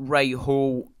 Lundgaard, Ray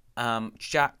Hall,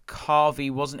 Jack Harvey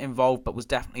wasn't involved but was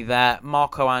definitely there.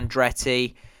 Marco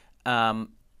Andretti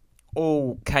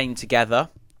all came together,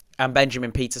 and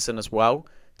Benjamin Peterson as well,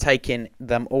 taking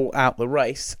them all out the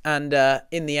race. And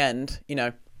in the end,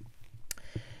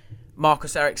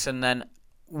 Marcus Ericsson then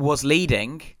was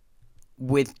leading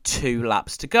with 2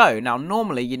 laps to go. Now,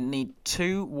 normally you need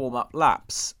 2 warm-up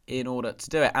laps in order to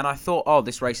do it. And I thought,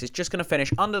 this race is just going to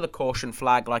finish under the caution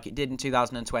flag like it did in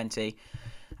 2020,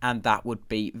 and that would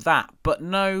be that. But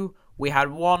no, we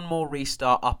had one more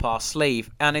restart up our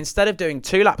sleeve. And instead of doing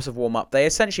 2 laps of warm-up, they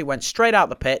essentially went straight out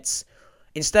the pits.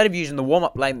 Instead of using the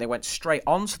warm-up lane, they went straight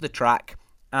onto the track,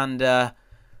 and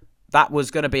that was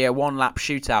going to be a 1-lap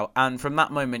shootout. And from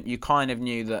that moment, you kind of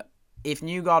knew that if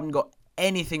Newgarden got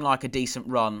anything like a decent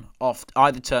run off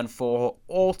either turn 4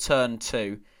 or turn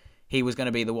 2, he was going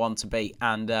to be the one to beat.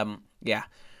 And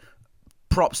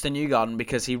props to Newgarden,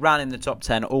 because he ran in the top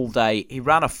 10 all day. He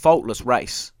ran a faultless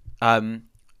race. I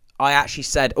actually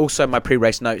said also in my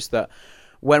pre-race notes that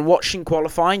when watching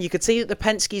qualifying, you could see that the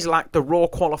Penske's lacked the raw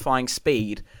qualifying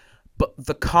speed, but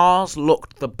the cars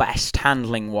looked the best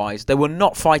handling-wise. They were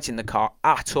not fighting the car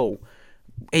at all.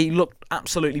 He looked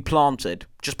absolutely planted,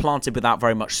 just planted without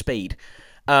very much speed.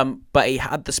 But he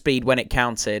had the speed when it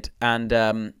counted. And,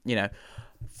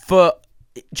 for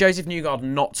Josef Newgarden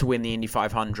not to win the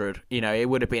Indy500, it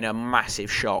would have been a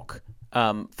massive shock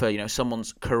for,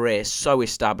 someone's career so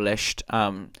established,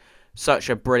 such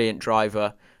a brilliant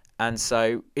driver. And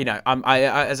so, I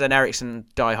as an Ericsson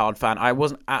diehard fan,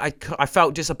 I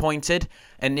felt disappointed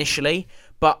initially.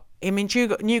 But, I mean,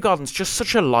 Newgarden's just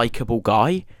such a likeable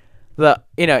guy that,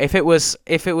 if it was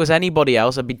anybody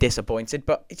else, I'd be disappointed.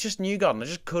 But it's just Newgarden. I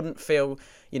just couldn't feel,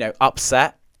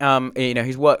 upset.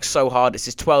 He's worked so hard. It's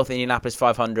his 12th Indianapolis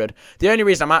 500. The only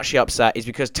reason I'm actually upset is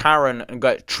because Taron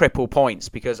got triple points.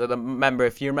 Because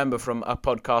if you remember from a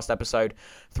podcast episode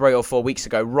 3 or 4 weeks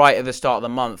ago, right at the start of the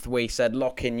month, we said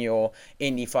lock in your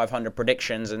Indy 500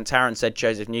 predictions, and Taron said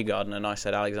Josef Newgarden, and I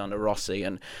said Alexander Rossi,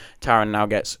 and Taron now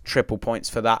gets triple points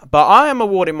for that. But I am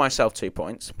awarding myself 2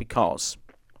 points because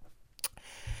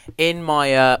in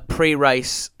my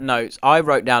pre-race notes, I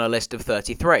wrote down a list of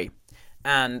 33.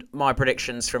 And my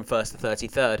predictions from 1st to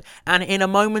 33rd. And in a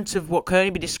moment of what can only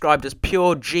be described as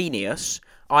pure genius,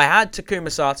 I had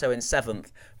Takuma Sato in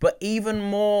 7th. But even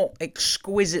more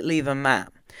exquisitely than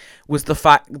that was the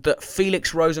fact that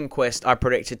Felix Rosenqvist I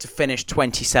predicted to finish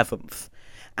 27th.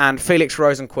 And Felix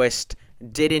Rosenqvist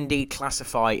did indeed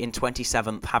classify in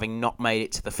 27th, having not made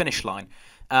it to the finish line.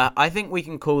 I think we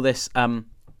can call this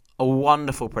a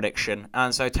wonderful prediction,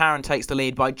 and so Taron takes the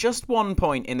lead by just 1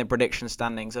 point in the prediction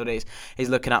standings. So he's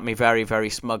looking at me very, very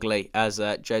smugly as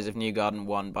Josef Newgarden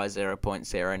won by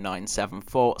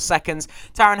 0.0974 seconds.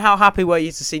 Taron, how happy were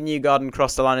you to see Newgarden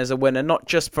cross the line as a winner, not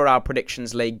just for our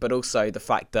predictions league, but also the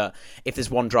fact that if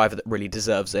there's one driver that really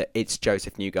deserves it, it's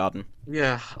Josef Newgarden?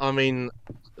 Yeah, I mean,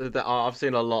 I've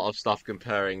seen a lot of stuff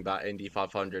comparing that Indy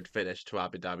 500 finish to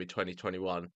Abu Dhabi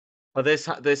 2021. But this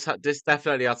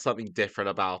definitely had something different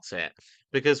about it,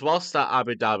 because whilst at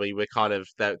Abu Dhabi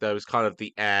there was kind of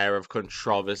the air of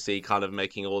controversy, kind of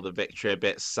making all the victory a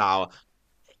bit sour.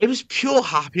 It was pure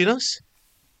happiness,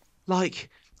 like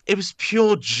it was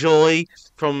pure joy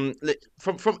from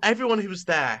everyone who was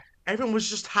there. Everyone was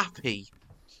just happy.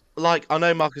 Like, I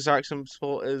know Marcus Ericsson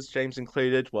supporters, James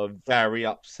included, were very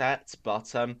upset,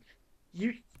 but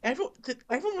you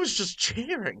everyone was just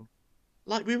cheering.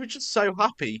 Like, we were just so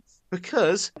happy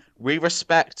because we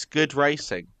respect good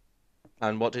racing.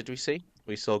 And what did we see?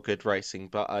 We saw good racing.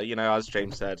 But, as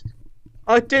James said,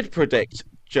 I did predict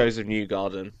Josef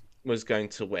Newgarden. was going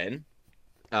to win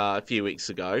a few weeks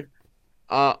ago.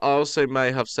 I also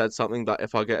may have said something that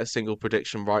if I get a single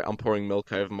prediction right, I'm pouring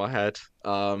milk over my head.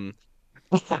 Uh,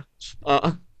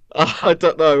 I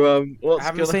don't know. I What's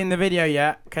haven't gonna? seen the video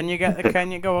yet. Can you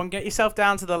go on? Get yourself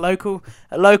down to the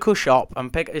local shop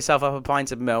and pick yourself up a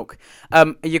pint of milk.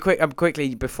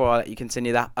 Quickly before I let you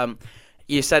continue that.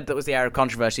 You said that was the area of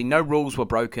controversy. No rules were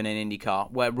broken in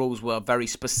IndyCar, where rules were very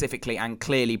specifically and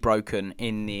clearly broken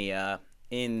in the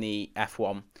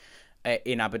F1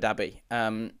 in Abu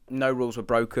Dhabi. No rules were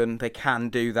broken. They can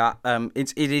do that.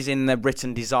 It is in their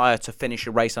written desire to finish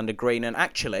a race under green. And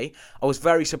actually, I was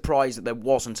very surprised that there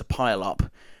wasn't a pile up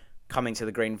coming to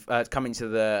the green,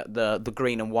 the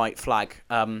green and white flag.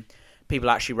 People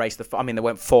actually raced they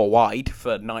went 4 wide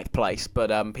for ninth place,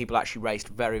 but people actually raced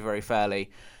very, very fairly.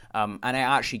 And it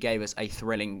actually gave us a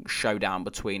thrilling showdown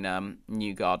between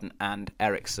Newgarden and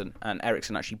Ericsson. And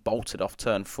Ericsson actually bolted off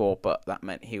turn 4, but that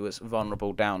meant he was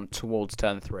vulnerable down towards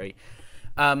turn 3.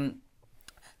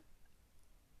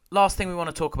 Last thing we want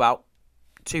to talk about,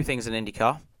 2 things in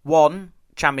IndyCar. One,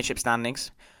 championship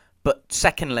standings. But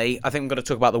secondly, I think I'm going to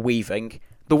talk about the weaving.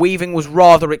 The weaving was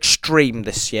rather extreme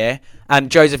this year,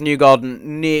 and Josef Newgarden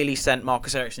nearly sent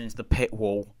Marcus Ericsson into the pit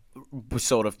wall with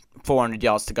sort of 400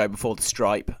 yards to go before the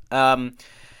stripe. At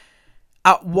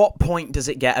what point does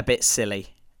it get a bit silly?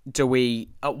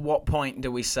 At what point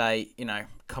do we say,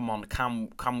 come on,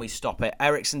 can we stop it?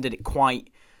 Ericsson did it quite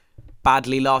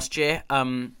badly last year.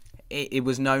 It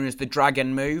was known as the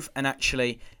dragon move, and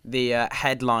actually the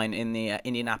headline in the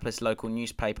Indianapolis local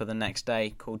newspaper the next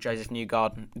day called Josef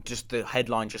Newgarden, the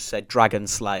headline just said Dragon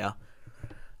Slayer,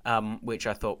 which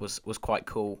I thought was quite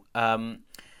cool.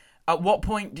 At what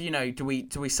point do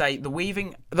we say the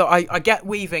weaving? I get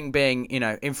weaving being,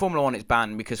 in Formula 1 it's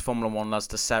banned because Formula 1 loves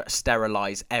to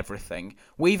sterilise everything.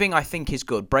 Weaving I think is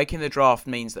good. Breaking the draft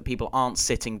means that people aren't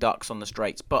sitting ducks on the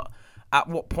straights, but at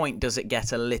what point does it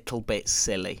get a little bit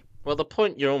silly? Well, the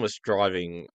point you're almost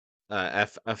driving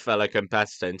a fellow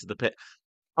competitor into the pit.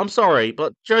 I'm sorry,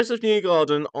 but Joseph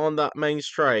Newgarden on that main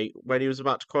straight when he was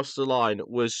about to cross the line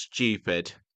was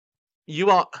stupid.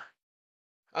 You are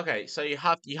okay. So you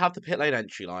have the pit lane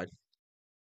entry line.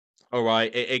 All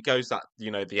right, it goes that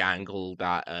the angle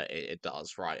that it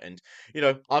does, right? And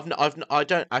I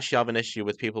don't actually have an issue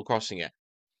with people crossing it,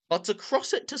 but to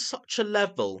cross it to such a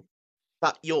level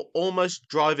that you're almost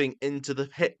driving into the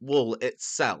pit wall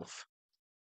itself,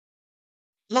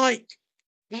 like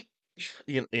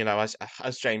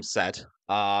as James said,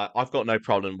 I've got no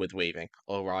problem with weaving.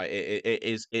 All right,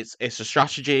 it's a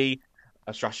strategy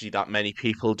that many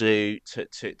people do to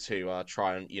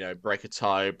try and break a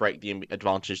toe, break the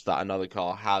advantage that another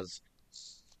car has.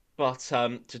 But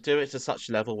to do it to such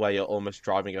a level where you're almost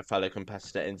driving a fellow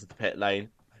competitor into the pit lane,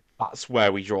 that's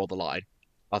where we draw the line.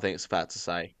 I think it's fair to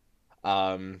say.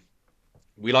 Um,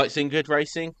 we like seeing good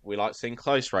racing. We like seeing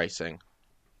close racing.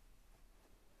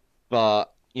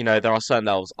 But there are certain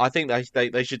levels. I think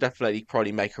they should definitely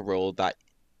probably make a rule that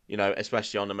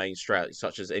especially on the main straight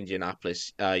such as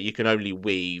Indianapolis, you can only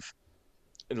weave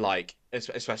like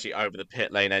especially over the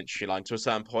pit lane entry line to a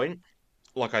certain point.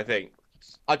 Like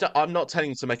I'm not telling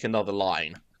you to make another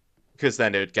line because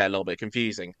then it would get a little bit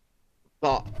confusing.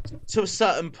 But to a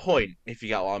certain point, if you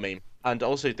get what I mean, and I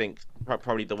also think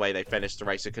probably the way they finished the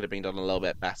race, it could have been done a little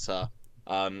bit better.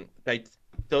 They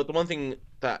the one thing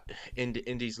that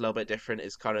Indy's a little bit different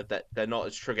is kind of that they're not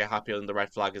as trigger happy on the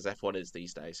red flag as F1 is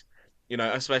these days.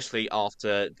 Especially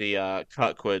after the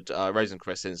Kirkwood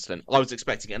Rosenqvist incident, I was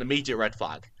expecting an immediate red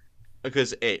flag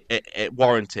because it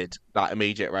warranted that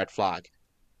immediate red flag.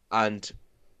 And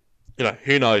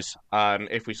who knows?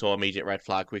 If we saw immediate red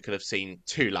flag, we could have seen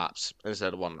 2 laps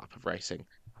instead of 1 lap of racing,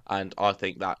 and I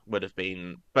think that would have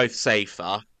been both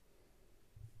safer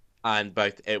and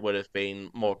both it would have been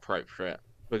more appropriate.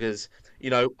 Because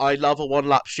I love a 1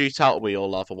 lap shootout. We all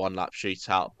love a 1 lap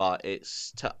shootout, but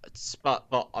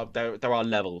there are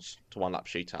levels to 1 lap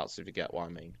shootouts if you get what I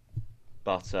mean.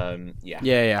 But yeah.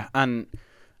 Yeah, and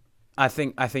I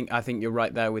think you're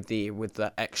right there with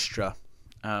the extra.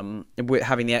 Having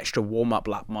the extra warm-up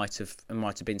lap might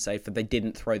have been safer. They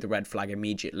didn't throw the red flag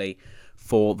immediately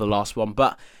for the last one,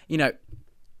 but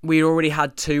we already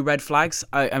had 2 red flags.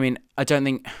 I mean, I don't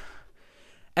think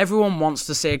everyone wants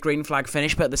to see a green flag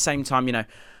finish, but at the same time,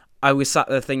 I was sat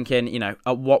there thinking,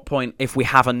 at what point if we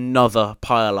have another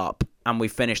pile up and we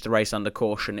finish the race under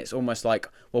caution, it's almost like,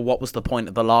 well, what was the point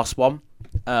of the last one?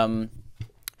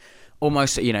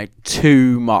 Almost,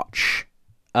 too much.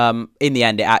 In the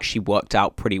end, it actually worked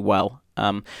out pretty well.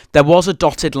 There was a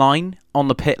dotted line on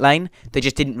the pit lane. They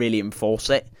just didn't really enforce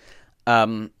it.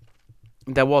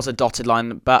 there was a dotted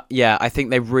line, but yeah, I think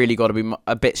they've really got to be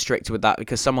a bit stricter with that,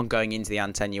 because someone going into the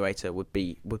attenuator would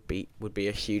be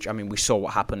a huge. I mean, we saw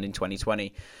what happened in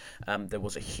 2020. There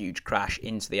was a huge crash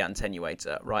into the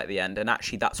attenuator right at the end, and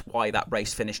actually that's why that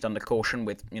race finished under caution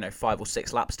with 5 or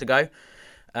 6 laps to go.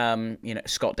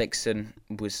 Scott Dixon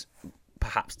was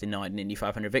perhaps denied an Indy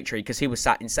 500 victory because he was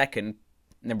sat in second,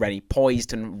 ready,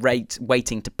 poised and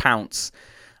waiting to pounce.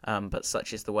 But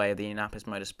such is the way of the Indianapolis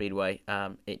Motor Speedway.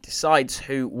 It decides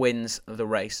who wins the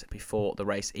race before the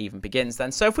race even begins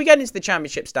then. So if we get into the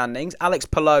championship standings, Alex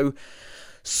Palou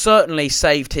certainly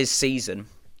saved his season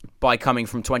by coming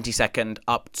from 22nd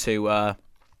up to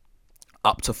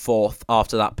 4th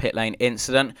after that pit lane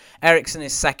incident. Ericsson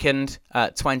is second,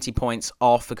 20 points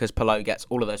off because Palou gets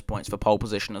all of those points for pole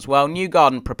position as well.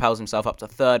 Newgarden propels himself up to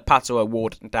 3rd, Pato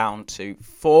O'Ward down to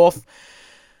 4th.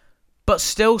 But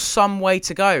still some way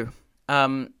to go.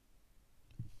 I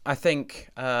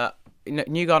think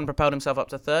Newgarden propelled himself up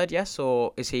to 3rd, yes?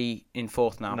 Or is he in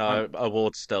 4th now? No,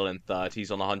 Award's still in 3rd.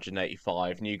 He's on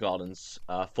 185. Newgarden's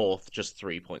 4th, just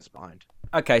 3 points behind.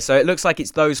 Okay, so it looks like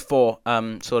it's those 4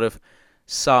 sort of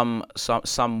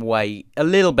some way, a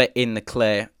little bit in the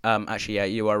clear. Actually, yeah,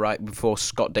 you are right. Before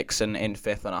Scott Dixon in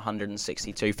 5th on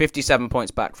 162. 57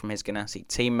 points back from his Ganassi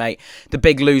teammate. The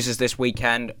big losers this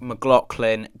weekend,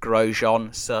 McLaughlin,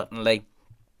 Grosjean, certainly.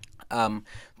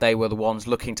 They were the ones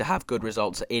looking to have good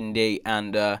results at Indy,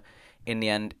 and in the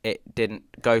end, it didn't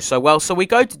go so well. So we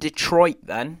go to Detroit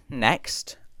then,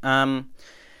 next.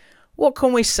 What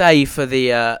can we say for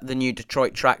the new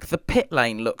Detroit track? The pit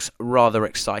lane looks rather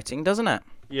exciting, doesn't it?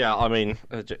 Yeah, I mean,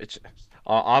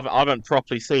 I haven't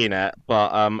properly seen it,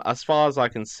 but as far as I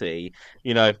can see,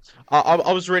 I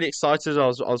was really excited. I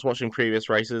was watching previous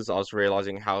races. I was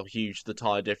realizing how huge the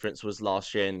tire difference was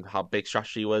last year and how big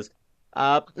strategy was.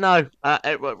 No,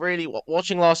 really,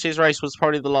 watching last year's race was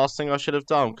probably the last thing I should have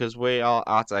done because we are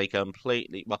at a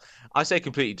I say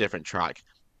completely different track.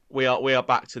 We are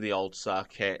back to the old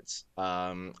circuit.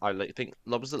 I think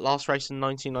was it last race in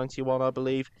 1991, I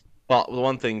believe. But the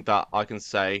one thing that I can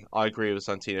say, I agree with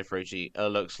Santino Ferrucci. It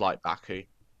looks like Baku,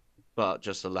 but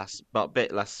just a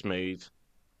bit less smooth.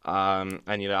 And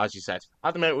as you said,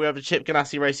 at the moment we have a Chip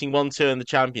Ganassi Racing 1-2 in the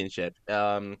championship.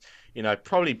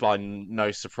 Probably by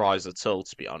no surprise at all,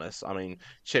 to be honest. I mean,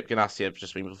 Chip Ganassi have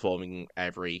just been performing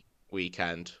every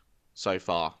weekend so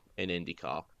far in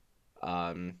IndyCar.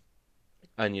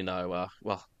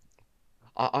 Well,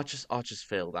 I just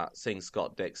feel that seeing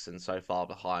Scott Dixon so far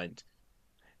behind,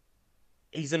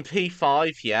 he's in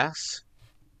P5, yes,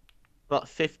 but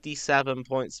 57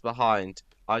 points behind.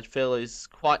 I feel is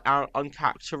quite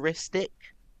uncharacteristic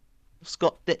of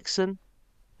Scott Dixon,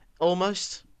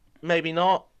 almost. Maybe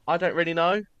not. I don't really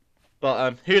know,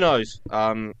 but who knows?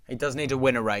 He does need to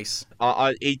win a race.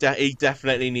 He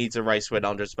definitely needs a race win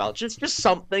under his belt. Just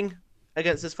something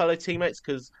against his fellow teammates,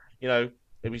 because they'll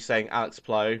be saying Alex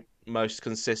Palou, most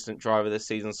consistent driver this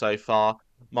season so far.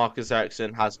 Marcus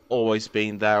Ericsson has always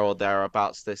been there or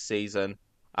thereabouts this season.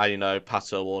 And,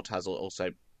 Pato O'Ward has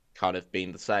also kind of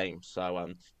been the same. So,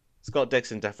 Scott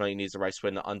Dixon definitely needs a race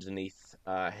winner underneath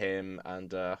him.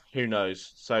 And who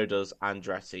knows, so does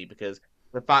Andretti. Because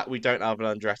the fact we don't have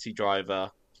an Andretti driver,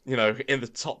 in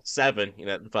the top 7,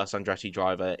 the first Andretti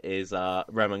driver is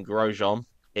Romain Grosjean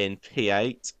in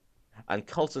P8. And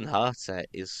Colton Herta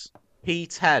is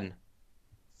P10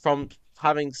 from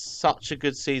having such a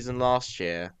good season last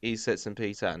year. He sits in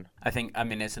P10. I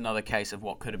mean, it's another case of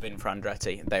what could have been for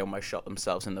Andretti. They almost shot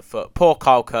themselves in the foot. Poor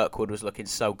Kyle Kirkwood was looking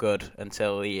so good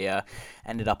until he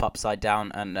ended up upside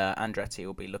down, and Andretti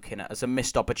will be looking at as a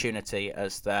missed opportunity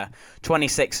as their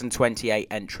 26 and 28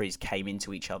 entries came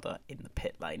into each other in the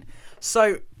pit lane.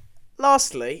 So,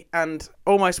 lastly, and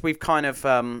almost we've kind of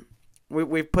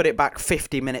we've put it back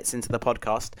 50 minutes into the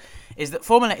podcast, is that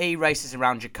Formula E races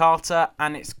around Jakarta,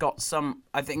 and it's got some,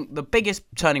 I think, the biggest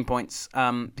turning points,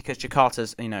 because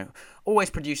Jakarta's, always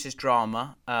produces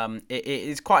drama. It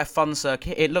is quite a fun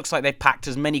circuit. It looks like they've packed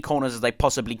as many corners as they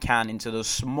possibly can into the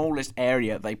smallest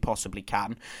area they possibly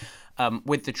can.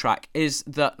 With the track, is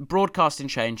that broadcasting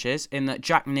changes in that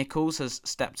Jack Nicholls has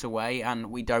stepped away, and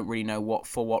we don't really know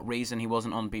for what reason. He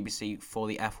wasn't on BBC for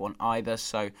the F1 either,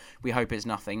 so we hope it's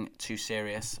nothing too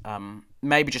serious.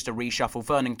 Maybe just a reshuffle.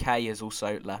 Vernon Kay has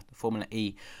also left Formula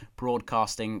E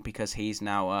broadcasting because he's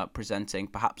now presenting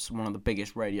perhaps one of the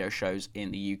biggest radio shows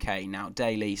in the UK now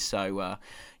daily, so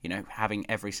having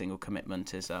every single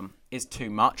commitment is too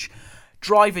much.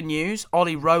 Driver news,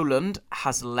 Ollie Rowland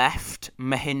has left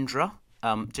Mahindra,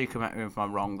 do correct me if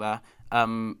I'm wrong there,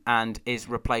 and is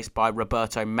replaced by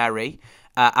Roberto Merri.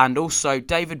 And also,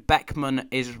 David Beckman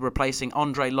is replacing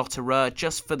Andre Lotterer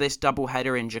just for this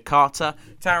doubleheader in Jakarta.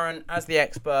 Taron, as the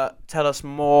expert, tell us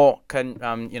more.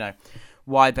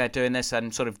 Why they're doing this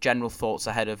and sort of general thoughts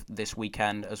ahead of this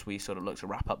weekend as we sort of look to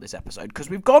wrap up this episode because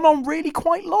we've gone on really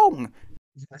quite long.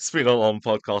 It's been a long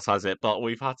podcast, has it? But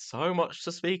we've had so much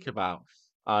to speak about.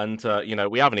 And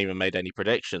we haven't even made any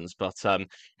predictions, but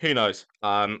who knows?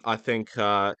 I think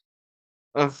uh,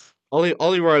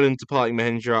 Ollie Rowland departing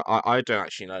Mahindra. I don't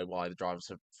actually know why the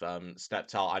drivers have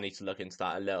stepped out. I need to look into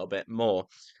that a little bit more.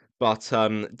 But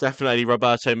definitely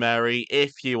Roberto Meri.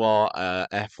 If you are a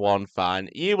F1 fan,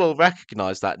 you will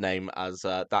recognise that name as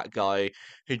that guy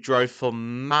who drove for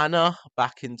Manor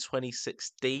back in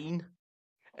 2016,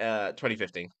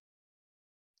 2015.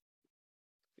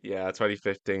 Yeah,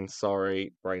 2015.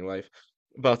 Sorry, brainwave.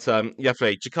 But yeah,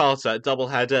 for Jakarta, double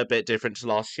header, a bit different to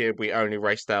last year. We only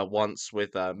raced there once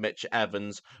with Mitch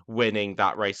Evans winning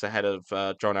that race ahead of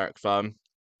John-Eric Vergne.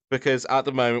 Because at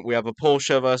the moment we have a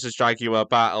Porsche versus Jaguar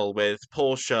battle with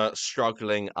Porsche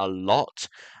struggling a lot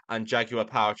and Jaguar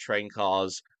powertrain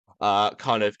cars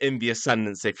kind of in the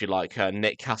ascendance, if you like.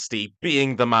 Nick Casti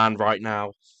being the man right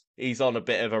now. He's on a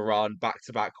bit of a run,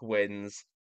 back-to-back wins.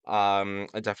 And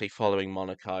definitely following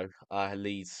Monaco,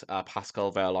 leads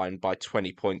Pascal Wehrlein by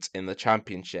 20 points in the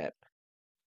championship.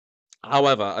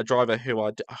 However, a driver who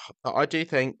I do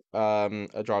think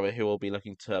a driver who will be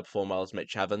looking to perform well is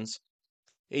Mitch Evans.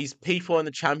 He's P4 in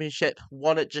the championship,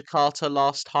 won at Jakarta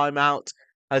last time out,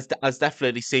 has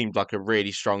definitely seemed like a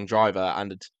really strong driver,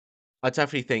 and I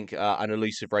definitely think an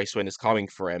elusive race win is coming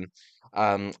for him.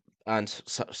 Um, and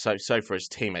so for his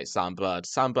teammate Sam Bird.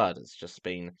 Sam Bird has just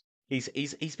been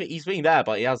he's been there,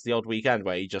 but he has the odd weekend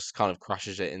where he just kind of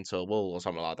crashes it into a wall or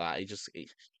something like that. He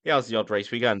has the odd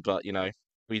race weekend, but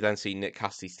we then see Nick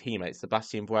Cassidy's teammate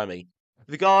Sebastian Buemi,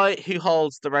 the guy who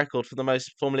holds the record for the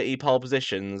most Formula E pole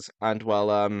positions, and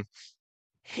well,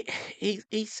 he,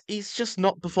 he's just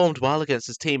not performed well against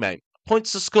his teammate.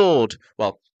 Points are scored.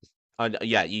 Well,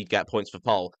 yeah, you'd get points for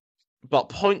pole, but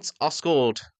points are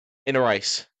scored in a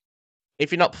race.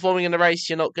 If you're not performing in the race,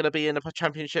 you're not going to be in a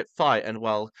championship fight. And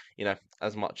well,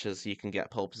 as much as you can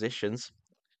get pole positions,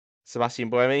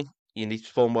 Sebastian Buemi, you need to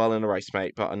perform well in a race,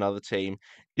 mate. But another team,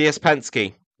 DS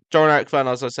Penske, John-Eric Vergne,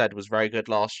 as I said, was very good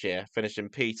last year, finished in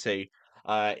P2.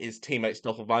 His teammate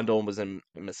Stoffel Van Dorn was in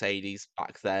Mercedes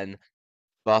back then.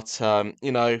 But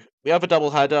we have a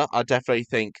double header. I definitely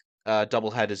think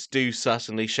double headers do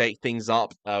certainly shake things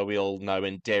up. We all know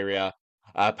Indyria,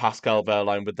 Pascal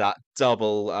Wehrlein with that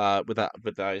double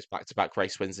with those back-to-back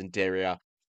race wins in Indyria.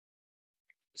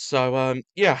 So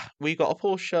yeah, we got a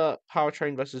Porsche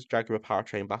powertrain versus Jaguar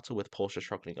powertrain battle with Porsche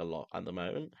struggling a lot at the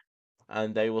moment.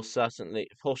 And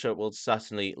Porsche will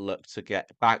certainly look to get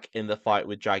back in the fight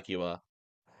with Jaguar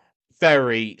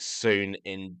very soon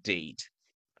indeed.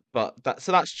 But that's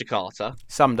Jakarta.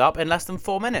 Summed up in less than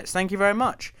 4 minutes. Thank you very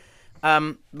much.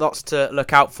 Lots to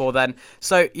look out for then.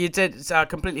 So you did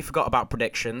completely forgot about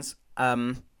predictions.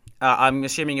 I'm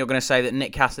assuming you're going to say that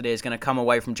Nick Cassidy is going to come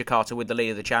away from Jakarta with the lead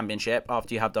of the championship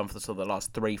after you have done for the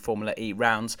last 3 Formula E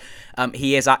rounds.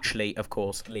 He is actually, of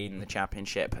course, leading the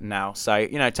championship now. So,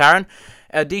 Taron,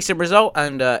 a decent result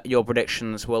and your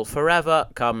predictions will forever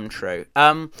come true.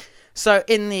 So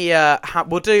in the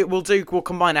we'll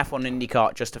combine F1 and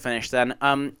IndyCar just to finish then.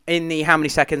 In the how many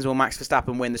seconds will Max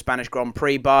Verstappen win the Spanish Grand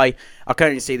Prix by? I can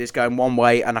only see this going one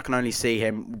way, and I can only see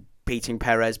him beating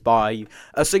Perez by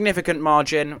a significant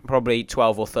margin, probably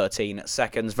 12 or 13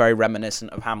 seconds, very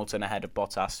reminiscent of Hamilton ahead of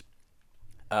Bottas.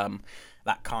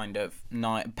 That kind of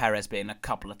Perez being a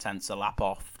couple of tenths a lap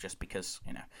off, just because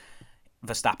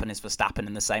Verstappen is Verstappen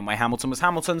in the same way Hamilton was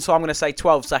Hamilton. So I'm going to say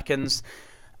 12 seconds.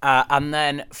 And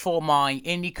then for my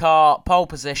IndyCar pole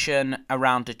position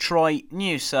around Detroit,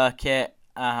 new circuit,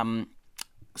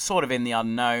 sort of in the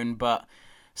unknown, but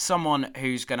someone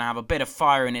who's going to have a bit of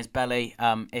fire in his belly,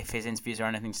 if his interviews are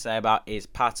anything to say about, is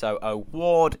Pato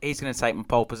O'Ward. He's going to take my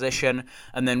pole position.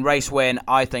 And then race win,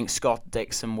 I think Scott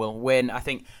Dixon will win. I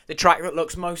think the track that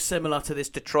looks most similar to this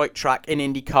Detroit track in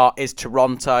IndyCar is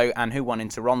Toronto. And who won in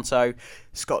Toronto?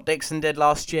 Scott Dixon did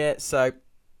last year, so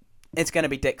it's going to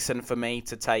be Dixon for me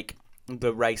to take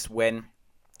the race win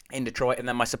in Detroit. And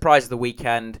then my surprise of the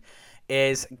weekend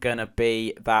is going to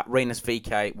be that Rinus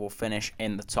VeeKay will finish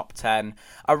in the top 10.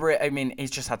 I mean, he's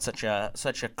just had such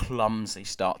a clumsy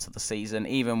start to the season.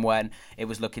 Even when it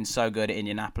was looking so good at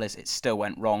Indianapolis, it still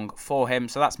went wrong for him.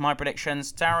 So that's my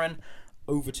predictions. Darren,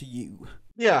 over to you.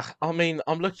 Yeah, I mean,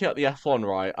 I'm looking at the F1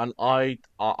 right, and I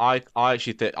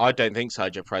actually think I don't think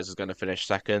Sergio Perez is going to finish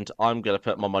second. I'm going to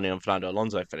put my money on Fernando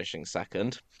Alonso finishing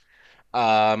second.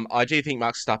 I do think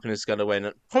Max Verstappen is going to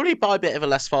win, probably by a bit of a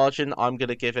less margin. I'm going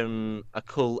to give him a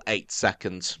cool 8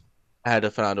 seconds ahead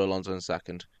of Fernando Alonso in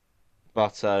second.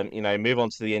 But move on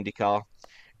to the IndyCar.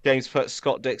 James put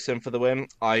Scott Dixon for the win.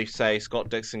 I say Scott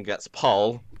Dixon gets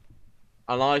pole,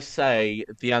 and I say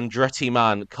the Andretti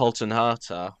man Colton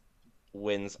Herta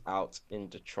wins out in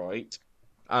Detroit.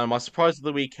 My surprise of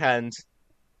the weekend.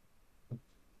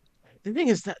 The thing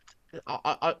is that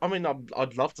I mean,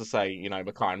 I'd love to say,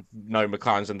 McLaren, no,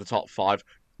 McLaren's in the top five.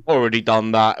 Already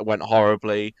done that. It went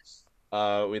horribly.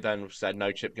 We then said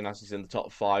no, Chip Ganassi's in the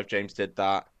top five. James did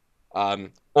that.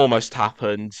 Almost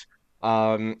happened.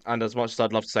 And as much as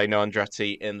I'd love to say no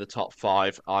Andretti in the top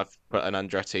five, I've put an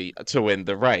Andretti to win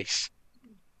the race.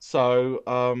 So,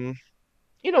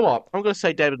 you know what? I'm going to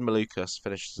say David Malukas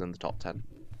finishes in the top 10.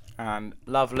 And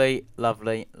lovely,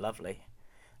 lovely, lovely.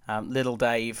 Little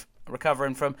Dave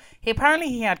recovering from. He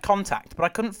had contact, but I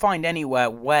couldn't find anywhere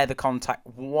where the contact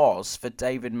was for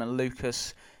David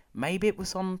Malukas. Maybe it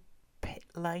was on pit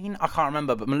lane. I can't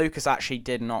remember, but Malukas actually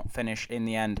did not finish in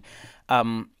the end.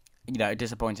 A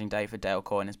disappointing day for Dale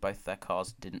Coyne as both their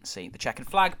cars didn't see the checkered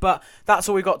flag. But that's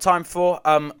all we've got time for.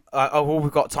 All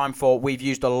we've got time for. We've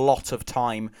used a lot of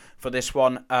time for this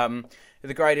one.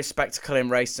 The greatest spectacle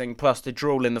in racing, plus the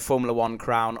duel in the Formula One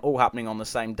crown, all happening on the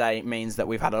same day, means that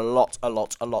we've had a lot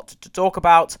to talk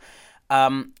about.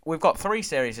 We've got 3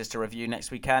 series to review next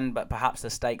weekend, but perhaps the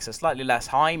stakes are slightly less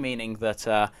high, meaning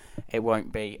that it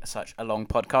won't be such a long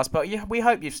podcast. But we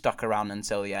hope you've stuck around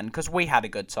until the end, because we had a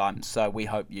good time, so we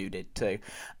hope you did too.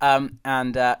 And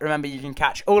remember, you can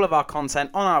catch all of our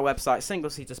content on our website,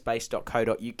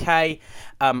 singleseaterspace.co.uk,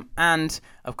 and,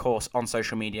 of course, on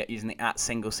social media using the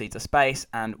 @singleseaterspace,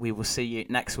 and we will see you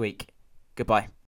next week. Goodbye.